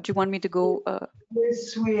questions, or do you want me to go?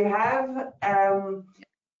 Yes, we have.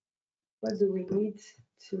 What do we need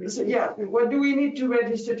to register? Yeah, what do we need to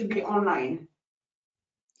register to be online?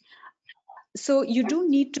 So you do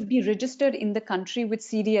need to be registered in the country with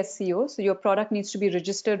CDSCO. So your product needs to be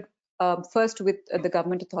registered first with the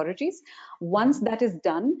government authorities. Once that is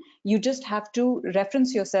done, you just have to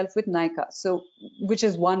reference yourself with Nykaa. So which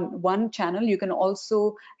is one channel. You can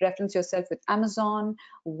also reference yourself with Amazon,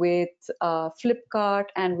 with Flipkart,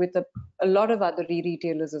 and with a lot of other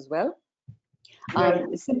retailers as well.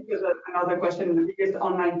 Another question, the biggest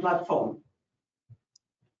online platform.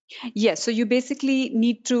 Yes, so you basically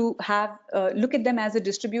need to have look at them as a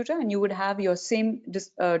distributor, and you would have your same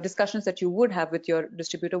discussions that you would have with your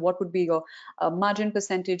distributor. What would be your margin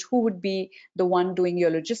percentage? Who would be the one doing your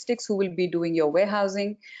logistics? Who will be doing your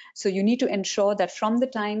warehousing? So you need to ensure that from the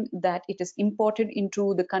time that it is imported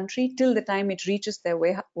into the country till the time it reaches their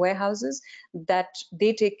warehouses, that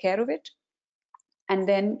they take care of it, and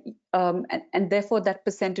then and therefore that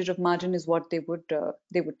percentage of margin is what they would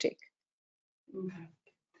take. Okay.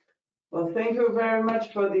 Well, thank you very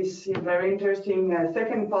much for this very interesting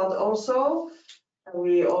second part also.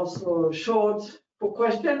 We also showed for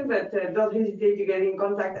questions, but don't hesitate to get in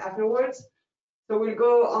contact afterwards. So we'll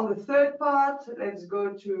go on the third part. Let's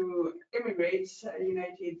go to Emirates,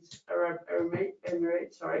 United Arab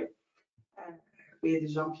Emirates, sorry, with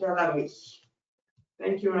Jean-Pierre Labrie.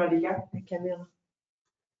 Thank you, Radhika.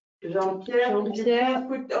 Jean-Pierre, could you please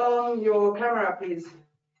put on your camera, please?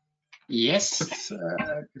 Yes.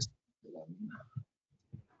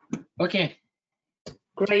 Okay.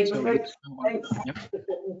 Great. So Perfect. Thanks. yep.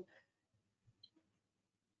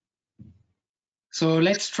 So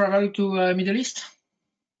let's travel to Middle East.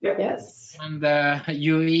 Yes. And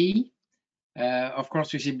UAE. Of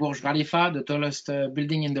course, we see Burj Khalifa, the tallest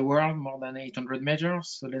building in the world, more than 800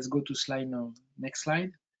 meters. So let's go to slide now. Next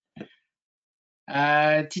slide.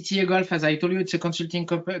 TTA Gulf, as I told you, it's a consulting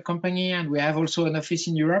company, and we have also an office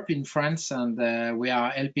in Europe, in France, and we are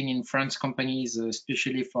helping in France companies,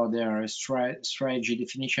 especially for their strategy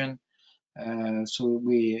definition. So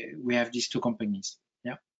we have these two companies.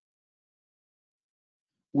 Yeah.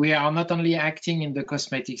 We are not only acting in the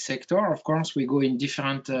cosmetic sector, of course, we go in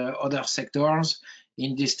different other sectors,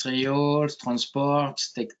 industrial, transport,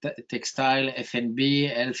 textile,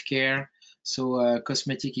 F&B, healthcare. So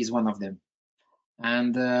cosmetic is one of them.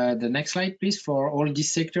 And the next slide, please. For all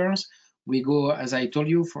these sectors, we go, as I told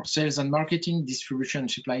you, for sales and marketing, distribution,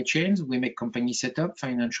 supply chains. We make company setup,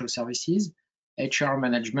 financial services, HR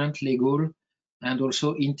management, legal, and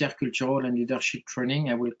also intercultural and leadership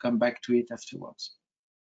training. I will come back to it afterwards.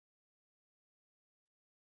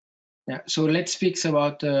 Yeah, so let's speak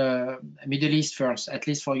about Middle East first, at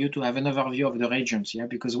least for you to have an overview of the regions. Yeah,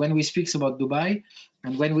 because when we speak about Dubai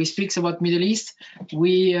and when we speak about Middle East,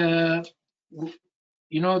 we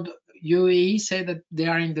you know, UAE say that they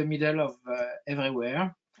are in the middle of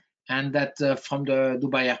everywhere, and that from the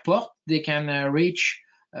Dubai airport, they can reach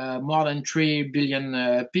more than 3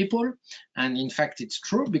 billion people. And in fact, it's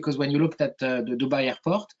true, because when you look at the Dubai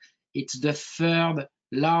airport, it's the third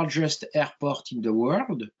largest airport in the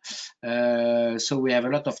world. So we have a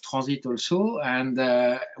lot of transit also, and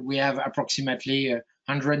we have approximately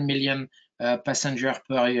 100 million passengers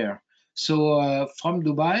per year. So from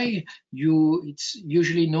Dubai, it's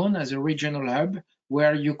usually known as a regional hub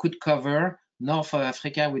where you could cover North of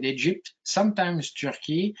Africa with Egypt, sometimes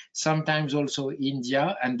Turkey, sometimes also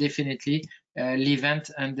India, and definitely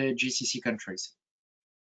Levant and the GCC countries.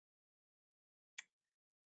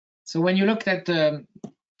 So when you look at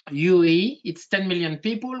UAE, it's 10 million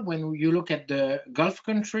people. When you look at the Gulf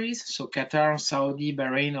countries, so Qatar, Saudi,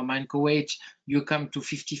 Bahrain, Oman, Kuwait, you come to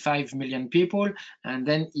 55 million people. And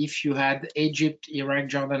then if you had Egypt, Iraq,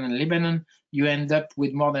 Jordan, and Lebanon, you end up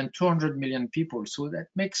with more than 200 million people. So that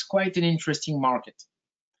makes quite an interesting market.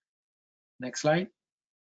 Next slide.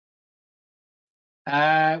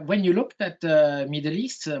 When you looked at the Middle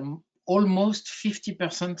East, almost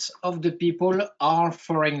 50% of the people are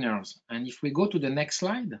foreigners. And if we go to the next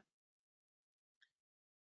slide,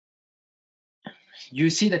 you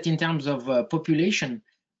see that in terms of population,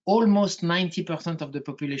 almost 90% of the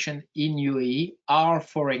population in UAE are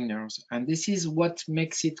foreigners. And this is what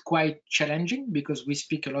makes it quite challenging, because we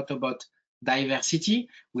speak a lot about diversity,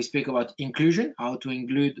 we speak about inclusion, how to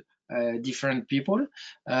include different people,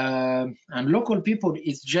 and local people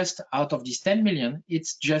is just, out of these 10 million,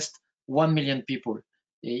 it's just 1 million people.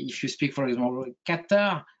 If you speak, for example,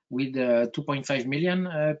 Qatar, with 2.5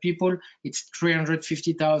 million people, it's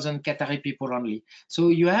 350,000 Qatari people only. So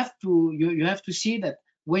you have to see that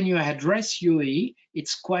when you address UAE,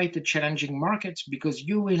 it's quite a challenging market, because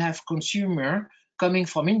you will have consumer coming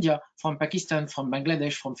from India, from Pakistan, from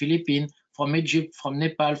Bangladesh, from Philippines, from Egypt, from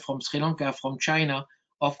Nepal, from Sri Lanka, from China,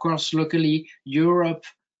 of course, locally, Europe.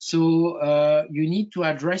 So you need to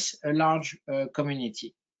address a large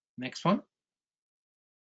community. Next one.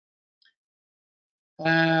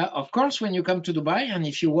 Of course, when you come to Dubai, and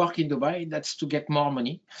if you work in Dubai, that's to get more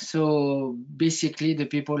money. So basically, the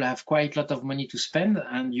people have quite a lot of money to spend.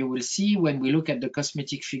 And you will see when we look at the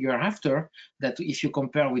cosmetic figure after, that if you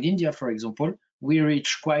compare with India, for example, we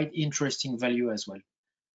reach quite interesting value as well.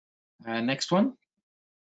 Next one.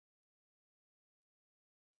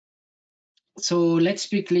 So let's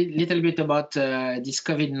speak a little bit about this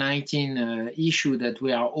COVID-19 issue that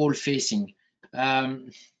we are all facing.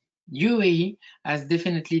 UAE has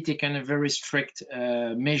definitely taken a very strict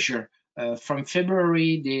measure. From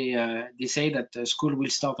February, they say that school will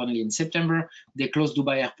start only in September. They closed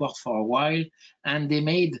Dubai airport for a while, and they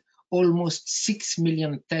made almost 6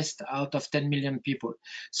 million tests out of 10 million people.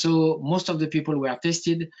 So most of the people were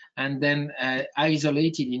tested and then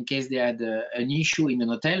isolated in case they had an issue in an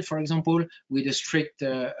hotel, for example, with a strict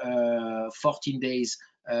 14 days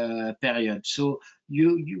period. So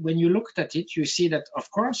when you looked at it, you see that, of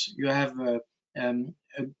course, you have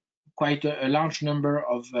quite a large number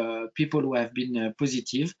of people who have been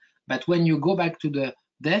positive. But when you go back to the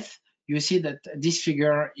death, you see that this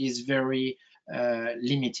figure is very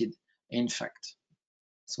limited, in fact.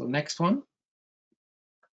 So next one.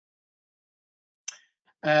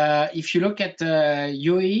 If you look at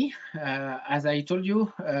UAE, as I told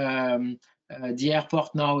you, the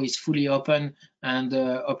airport now is fully open and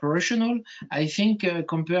operational. I think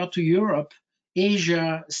compared to Europe,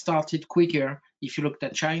 Asia started quicker. If you looked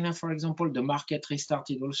at China, for example, the market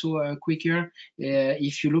restarted also quicker.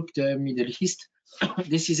 If you look at the Middle East,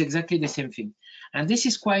 this is exactly the same thing. And this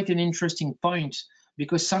is quite an interesting point,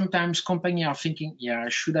 because sometimes companies are thinking, yeah,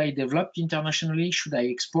 should I develop internationally? Should I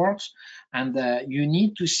export? And you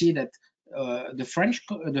need to see that the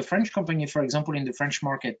French company, for example, in the French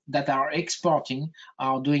market that are exporting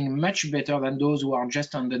are doing much better than those who are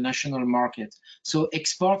just on the national market. So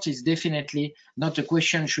export is definitely not a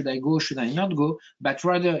question, should I go, should I not go, but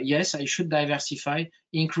rather, yes, I should diversify,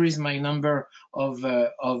 increase my number of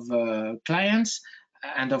clients.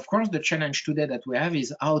 And of course, the challenge today that we have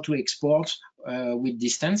is how to export with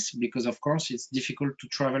distance, because of course it's difficult to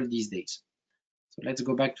travel these days. So let's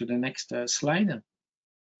go back to the next slide.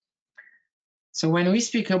 So when we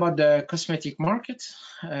speak about the cosmetic market,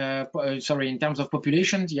 in terms of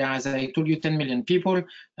population, yeah, as I told you, 10 million people,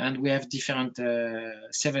 and we have different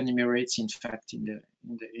 7 Emirates, in fact, in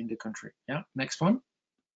the country. Yeah, next one.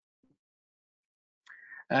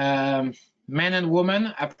 Men and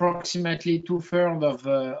women, approximately 2/3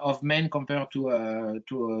 of men compared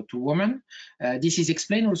to women. This is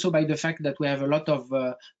explained also by the fact that we have a lot of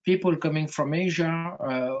people coming from Asia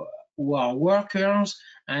who are workers,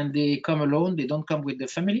 and they come alone, they don't come with the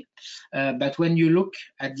family. But when you look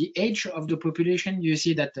at the age of the population, you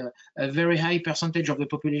see that a very high percentage of the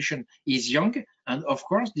population is young. And of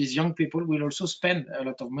course, these young people will also spend a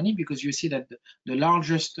lot of money, because you see that the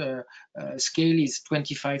largest scale is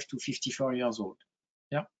 25 to 54 years old.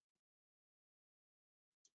 Yeah.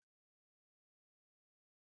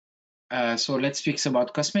 So let's speak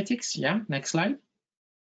about cosmetics. Yeah, next slide.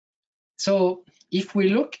 So if we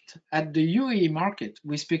looked at the UAE market,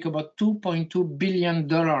 we speak about $2.2 billion.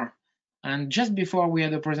 And just before we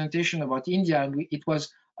had a presentation about India, it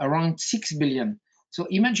was around 6 billion. So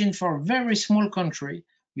imagine for a very small country,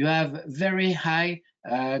 you have very high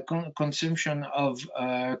consumption of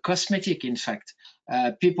cosmetic, in fact.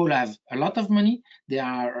 People have a lot of money, they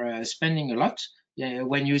are spending a lot.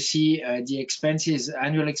 When you see the expenses,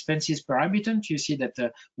 annual expenses per habitant, you see that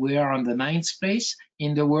we are on the 9th place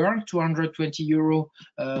in the world, 220 euro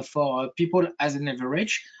for people as an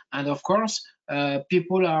average. And of course,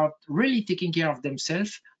 people are really taking care of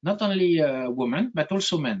themselves, not only women, but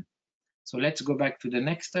also men. So let's go back to the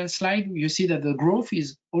next slide. You see that the growth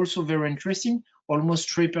is also very interesting, almost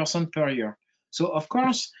 3% per year. So of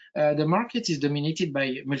course, the market is dominated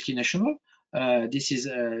by multinational. This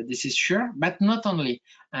is sure, but not only.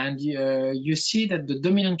 And you see that the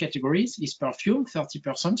dominant categories is perfume,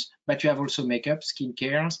 30%, but you have also makeup,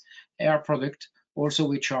 skincare, hair product, also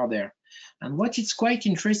which are there. And what is quite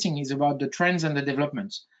interesting is about the trends and the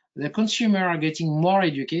developments. The consumer are getting more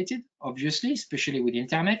educated, obviously, especially with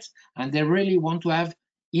internet, and they really want to have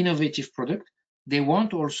innovative product. They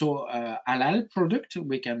want also halal product.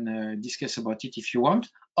 We can discuss about it if you want.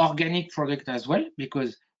 Organic product as well,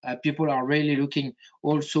 because people are really looking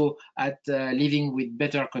also at living with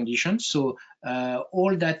better conditions. So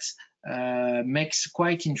all that makes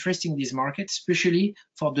quite interesting this market, especially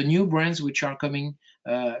for the new brands which are coming.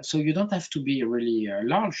 So you don't have to be really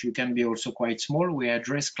large. You can be also quite small. We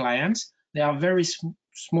address clients. They are very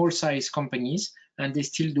small size companies, and they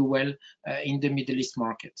still do well in the Middle East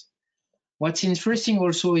market. What's interesting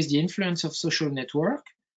also is the influence of social network.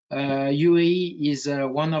 UAE is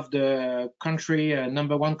one of the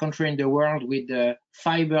number one country in the world with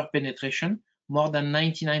fiber penetration. More than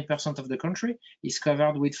 99% of the country is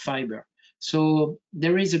covered with fiber. So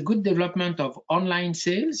there is a good development of online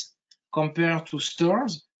sales compared to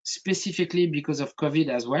stores, specifically because of COVID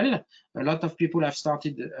as well. A lot of people have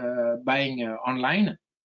started buying online.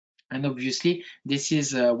 And obviously, this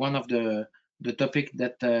is one of the topic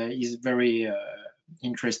that is very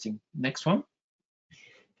interesting. Next one.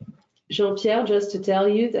 Jean-Pierre, just to tell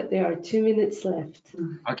you that there are 2 minutes left.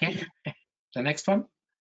 Okay, the next one.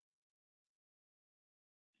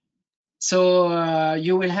 So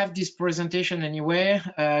you will have this presentation anyway,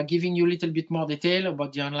 giving you a little bit more detail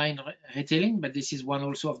about the online retailing, but this is one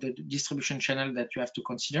also of the distribution channel that you have to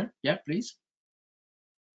consider. Yeah, please.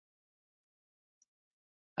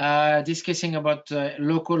 Discussing about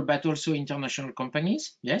local but also international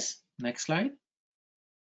companies. Yes, next slide.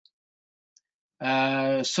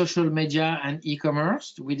 Social media and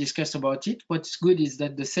e-commerce, we discussed about it. What's good is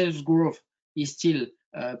that the sales growth is still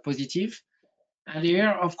positive. And here,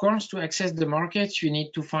 of course, to access the market, you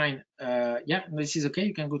need to find, yeah, this is okay,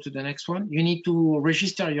 you can go to the next one. You need to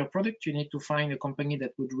register your product. You need to find a company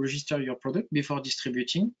that would register your product before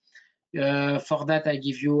distributing. For that, I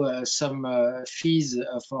give you some fees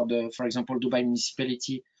for example, Dubai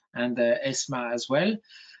municipality and ESMA as well.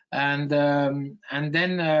 And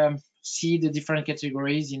then see the different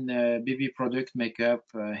categories in baby product, makeup,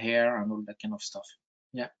 hair, and all that kind of stuff.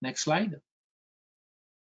 Yeah, next slide.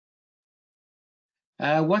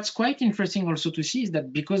 What's quite interesting also to see is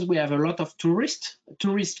that because we have a lot of tourists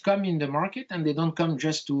come in the market, and they don't come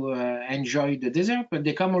just to enjoy the desert, but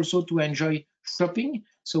they come also to enjoy shopping.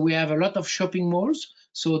 So we have a lot of shopping malls.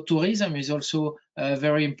 So tourism is also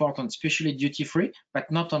very important, especially duty free, but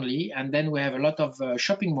not only. And then we have a lot of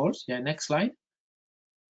shopping malls. Yeah, next slide.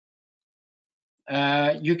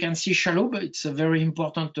 You can see Shaloub, it's a very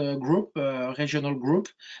important group, regional group.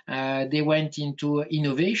 They went into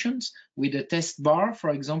innovations with a test bar, for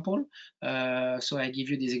example. So I give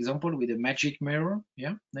you this example with a magic mirror.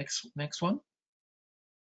 Yeah, next one.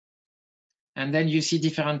 And then you see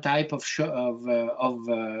different type of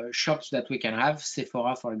shops that we can have.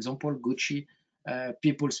 Sephora, for example, Gucci.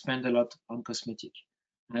 People spend a lot on cosmetic.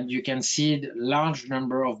 And you can see the large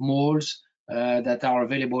number of malls that are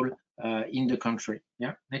available in the country.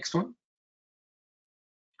 Yeah, next one.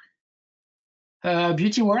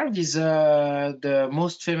 Beauty World is the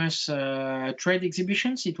most famous trade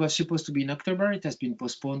exhibitions. It was supposed to be in October. It has been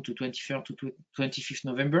postponed to 23rd to 25th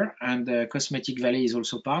November. And Cosmetic Valley is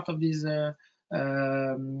also part of this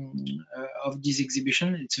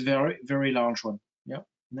exhibition. It's a very, very large one. Yeah,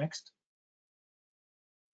 next.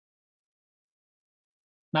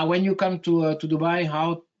 Now, when you come to Dubai,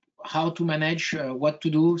 how to manage, what to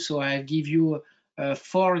do. So I give you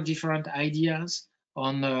 4 different ideas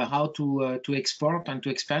on how to export and to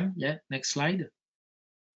expand. Yeah, next slide.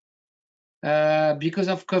 Because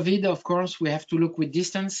of COVID, of course, we have to look with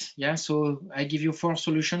distance. Yeah, so I give you 4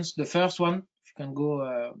 solutions. The first one, if you can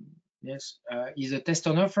go, yes, is a test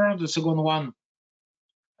on offer. The second one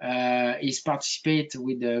is participate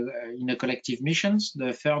with in a collective missions.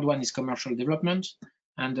 The third one is commercial development.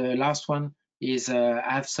 And the last one is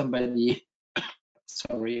have somebody,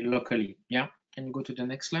 sorry, locally. Yeah, can you go to the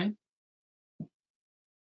next slide?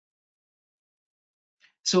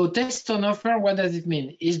 So test on offer, what does it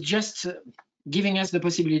mean? It's just giving us the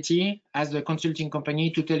possibility as the consulting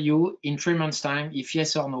company to tell you in 3 months' time if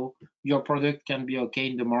yes or no, your product can be okay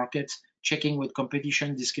in the market, checking with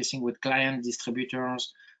competition, discussing with client,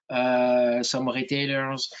 distributors, some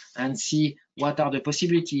retailers, and see what are the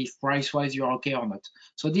possibilities, if price-wise you're okay or not.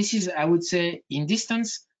 So this is, I would say, in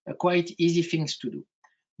distance, quite easy things to do.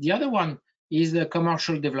 The other one is the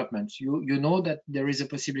commercial development. You know that there is a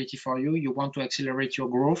possibility for you. You want to accelerate your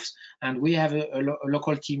growth, and we have a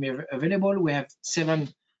local team available. We have 7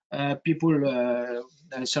 people,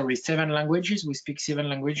 7 languages. We speak 7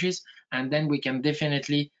 languages, and then we can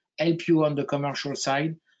definitely help you on the commercial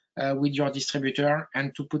side with your distributor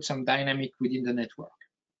and to put some dynamic within the network.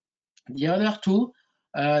 The other 2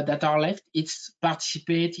 that are left, it's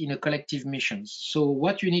participate in a collective mission. So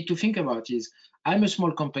what you need to think about is, I'm a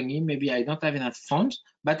small company, maybe I don't have enough funds,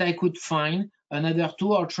 but I could find another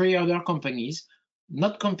 2 or 3 other companies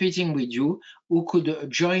not competing with you who could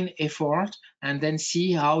join effort and then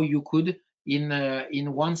see how you could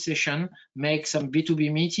in one session make some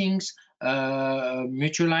B2B meetings,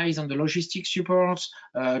 mutualize on the logistics supports,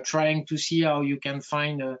 trying to see how you can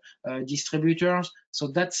find distributors. So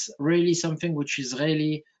that's really something which is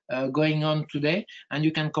really going on today, and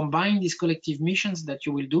you can combine these collective missions that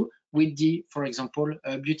you will do with the, for example,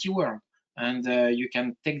 Beauty World, and you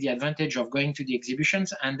can take the advantage of going to the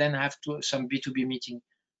exhibitions and then have some B2B meeting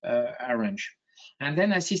arranged. And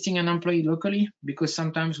then assisting an employee locally, because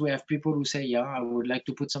sometimes we have people who say, yeah, I would like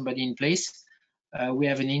to put somebody in place. We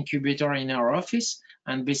have an incubator in our office,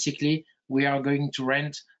 and basically we are going to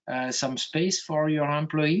rent some space for your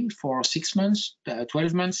employee for 6 months,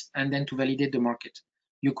 12 months, and then to validate the market.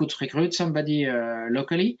 you could recruit somebody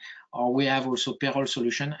locally, or we have also payroll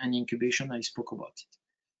solution and incubation. I spoke about it.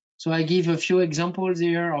 So I give a few examples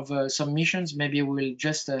here of some missions. Maybe we'll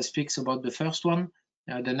just speak about the first one,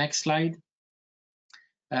 the next slide,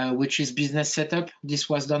 which is business setup. This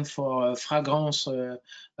was done for a fragrance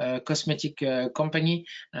cosmetic company,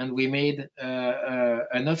 and we made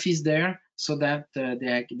an office there so that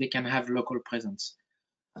they can have local presence.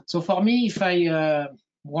 So for me, if I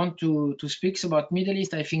want to speak about Middle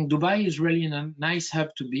East, I think Dubai is really a nice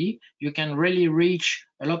hub to be. You can really reach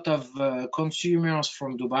a lot of consumers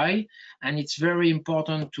from Dubai, and it's very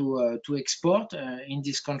important to export in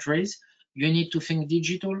these countries. You need to think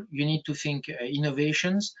digital, you need to think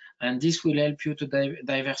innovations, and this will help you to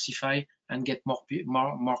diversify and get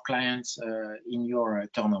more clients in your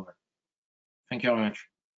turnover. Thank you very much.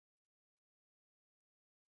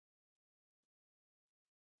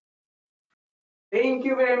 Thank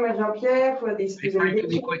you very much, Jean-Pierre, for this presentation. I try to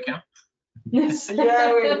be quick, huh? Yes.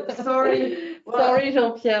 Yeah, wait, sorry. Sorry,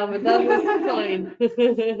 Jean-Pierre, but that was fine.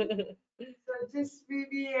 So just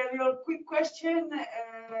maybe a little quick question.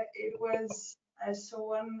 It was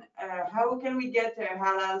someone, how can we get a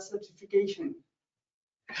halal certification?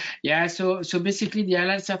 Yeah, so basically the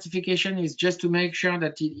halal certification is just to make sure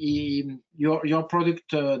that your product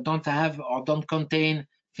don't have or don't contain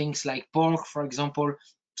things like pork, for example.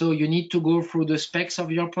 So you need to go through the specs of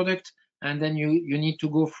your product, and then you need to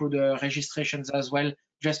go through the registrations as well,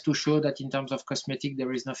 just to show that in terms of cosmetic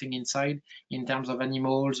there is nothing inside, in terms of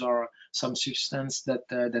animals or some substance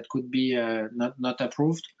that could be not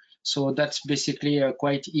approved. So that's basically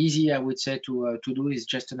quite easy, I would say, to do. Is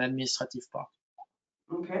just an administrative part.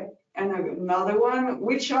 Okay, and another one,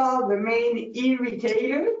 which are the main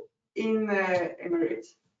e-retailer in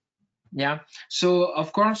Emirates? Yeah, so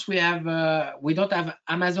of course we have we don't have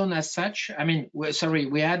Amazon as such. I mean, we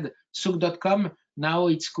had souk.com. Now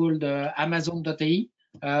it's called Amazon.ai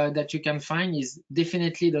that you can find is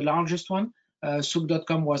definitely the largest one.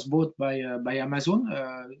 Souk.com was bought by Amazon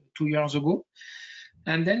 2 years ago.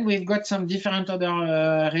 And then we've got some different other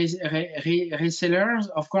resellers.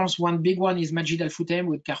 Of course, one big one is Majid Al Futtaim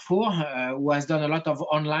with Carrefour, who has done a lot of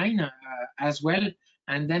online as well.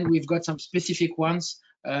 And then we've got some specific ones,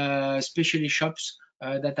 especially shops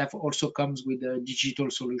that have also comes with digital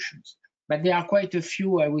solutions. But there are quite a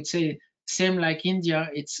few, I would say, same like India.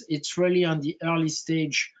 It's really on the early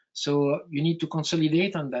stage, so you need to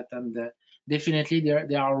consolidate on that. And definitely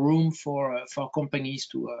there are room for companies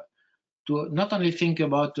to not only think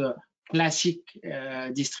about classic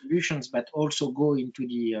distributions, but also go into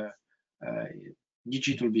the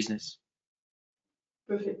digital business.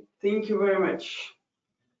 Perfect. Thank you very much.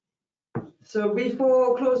 So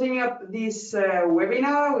before closing up this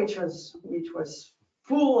webinar, which was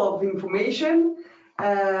full of information,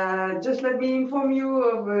 just let me inform you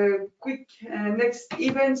of a quick next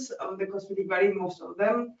events of the Cosmetic Valley, most of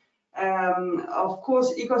them. Of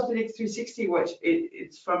course, eCosmetic 360, which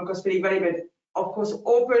it's from Cosmetic Valley, but of course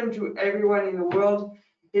open to everyone in the world,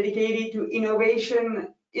 dedicated to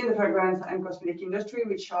innovation in the fragrance and cosmetic industry,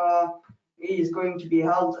 which is going to be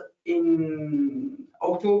held in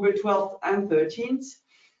October 12th and 13th.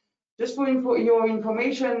 Just for your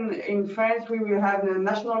information, in France, we will have a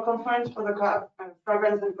national conference for the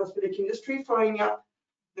fragrance and cosmetic industry following up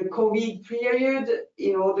the COVID period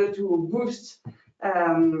in order to boost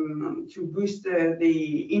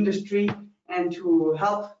the industry and to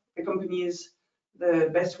help the companies the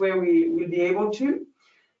best way we will be able to.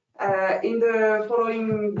 In the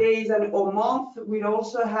following days or month, we'll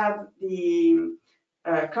also have the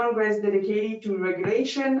Congress dedicated to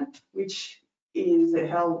regulation, which is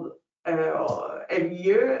held every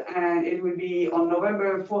year, and it will be on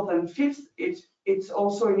November 4th and 5th. It's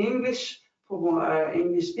also in English for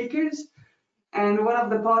English speakers. And one of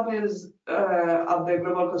the partners of the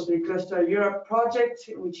Global Cosmetic Cluster Europe project,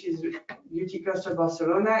 which is Beauty Cluster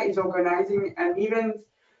Barcelona, is organizing an event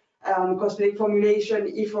on cosmetic formulation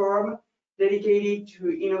e-forum dedicated to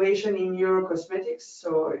innovation in Eurocosmetics.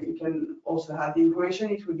 So you can also have the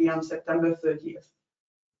information. It will be on September 30th.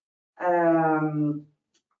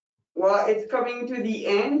 Well, it's coming to the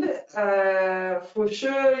end. For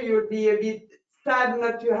sure, you'll be a bit sad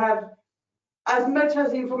not to have as much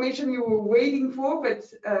as information you were waiting for, but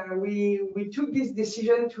we took this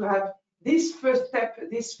decision to have this first step,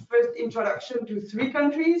 this first introduction to 3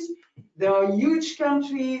 countries. There are huge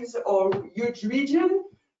countries or huge region,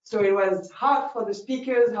 so it was hard for the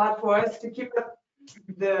speakers, hard for us to keep up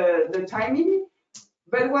the timing.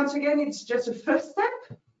 But once again, it's just a first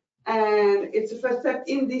step, and it's a first step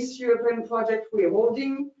in this European project we're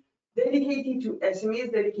holding dedicated to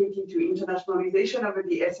SMEs, dedicated to internationalization of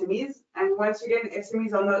the SMEs. And once again,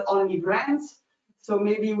 SMEs are not only brands, so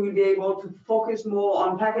maybe we'll be able to focus more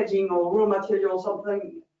on packaging or raw material,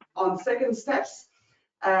 something on second steps.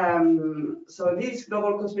 So this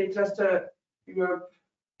Global Cosmetic Cluster Europe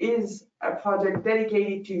is a project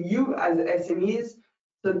dedicated to you as SMEs.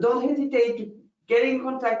 So don't hesitate to get in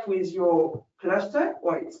contact with your cluster,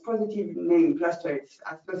 or its positive name cluster, it's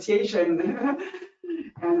association.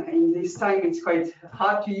 And in this time, it's quite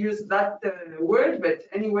hard to use that word, but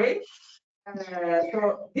anyway.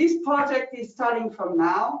 So this project is starting from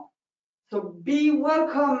now. So be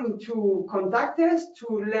welcome to contact us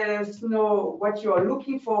to let us know what you are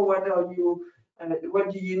looking for, what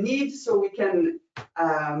do you need, so we can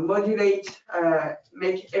modulate,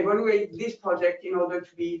 evaluate this project in order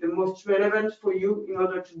to be the most relevant for you, in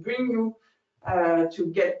order to bring you to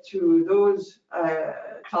get to those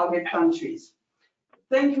target countries.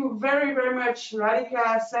 Thank you very, very much,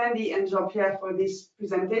 Radhika, Sandy, and Jean-Pierre for these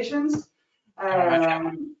presentations.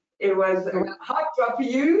 It was hard job for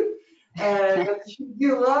you. But you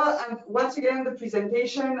do well, and once again, the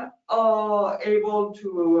presentation are able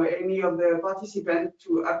to any of the participants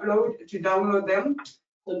to download them.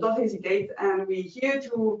 So don't hesitate, and we're here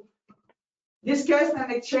to discuss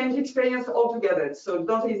and exchange experience all together. So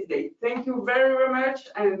don't hesitate. Thank you very, very much,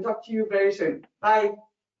 and talk to you very soon. Bye.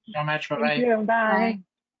 Thank you very much. Thank you. Bye.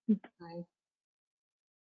 Bye.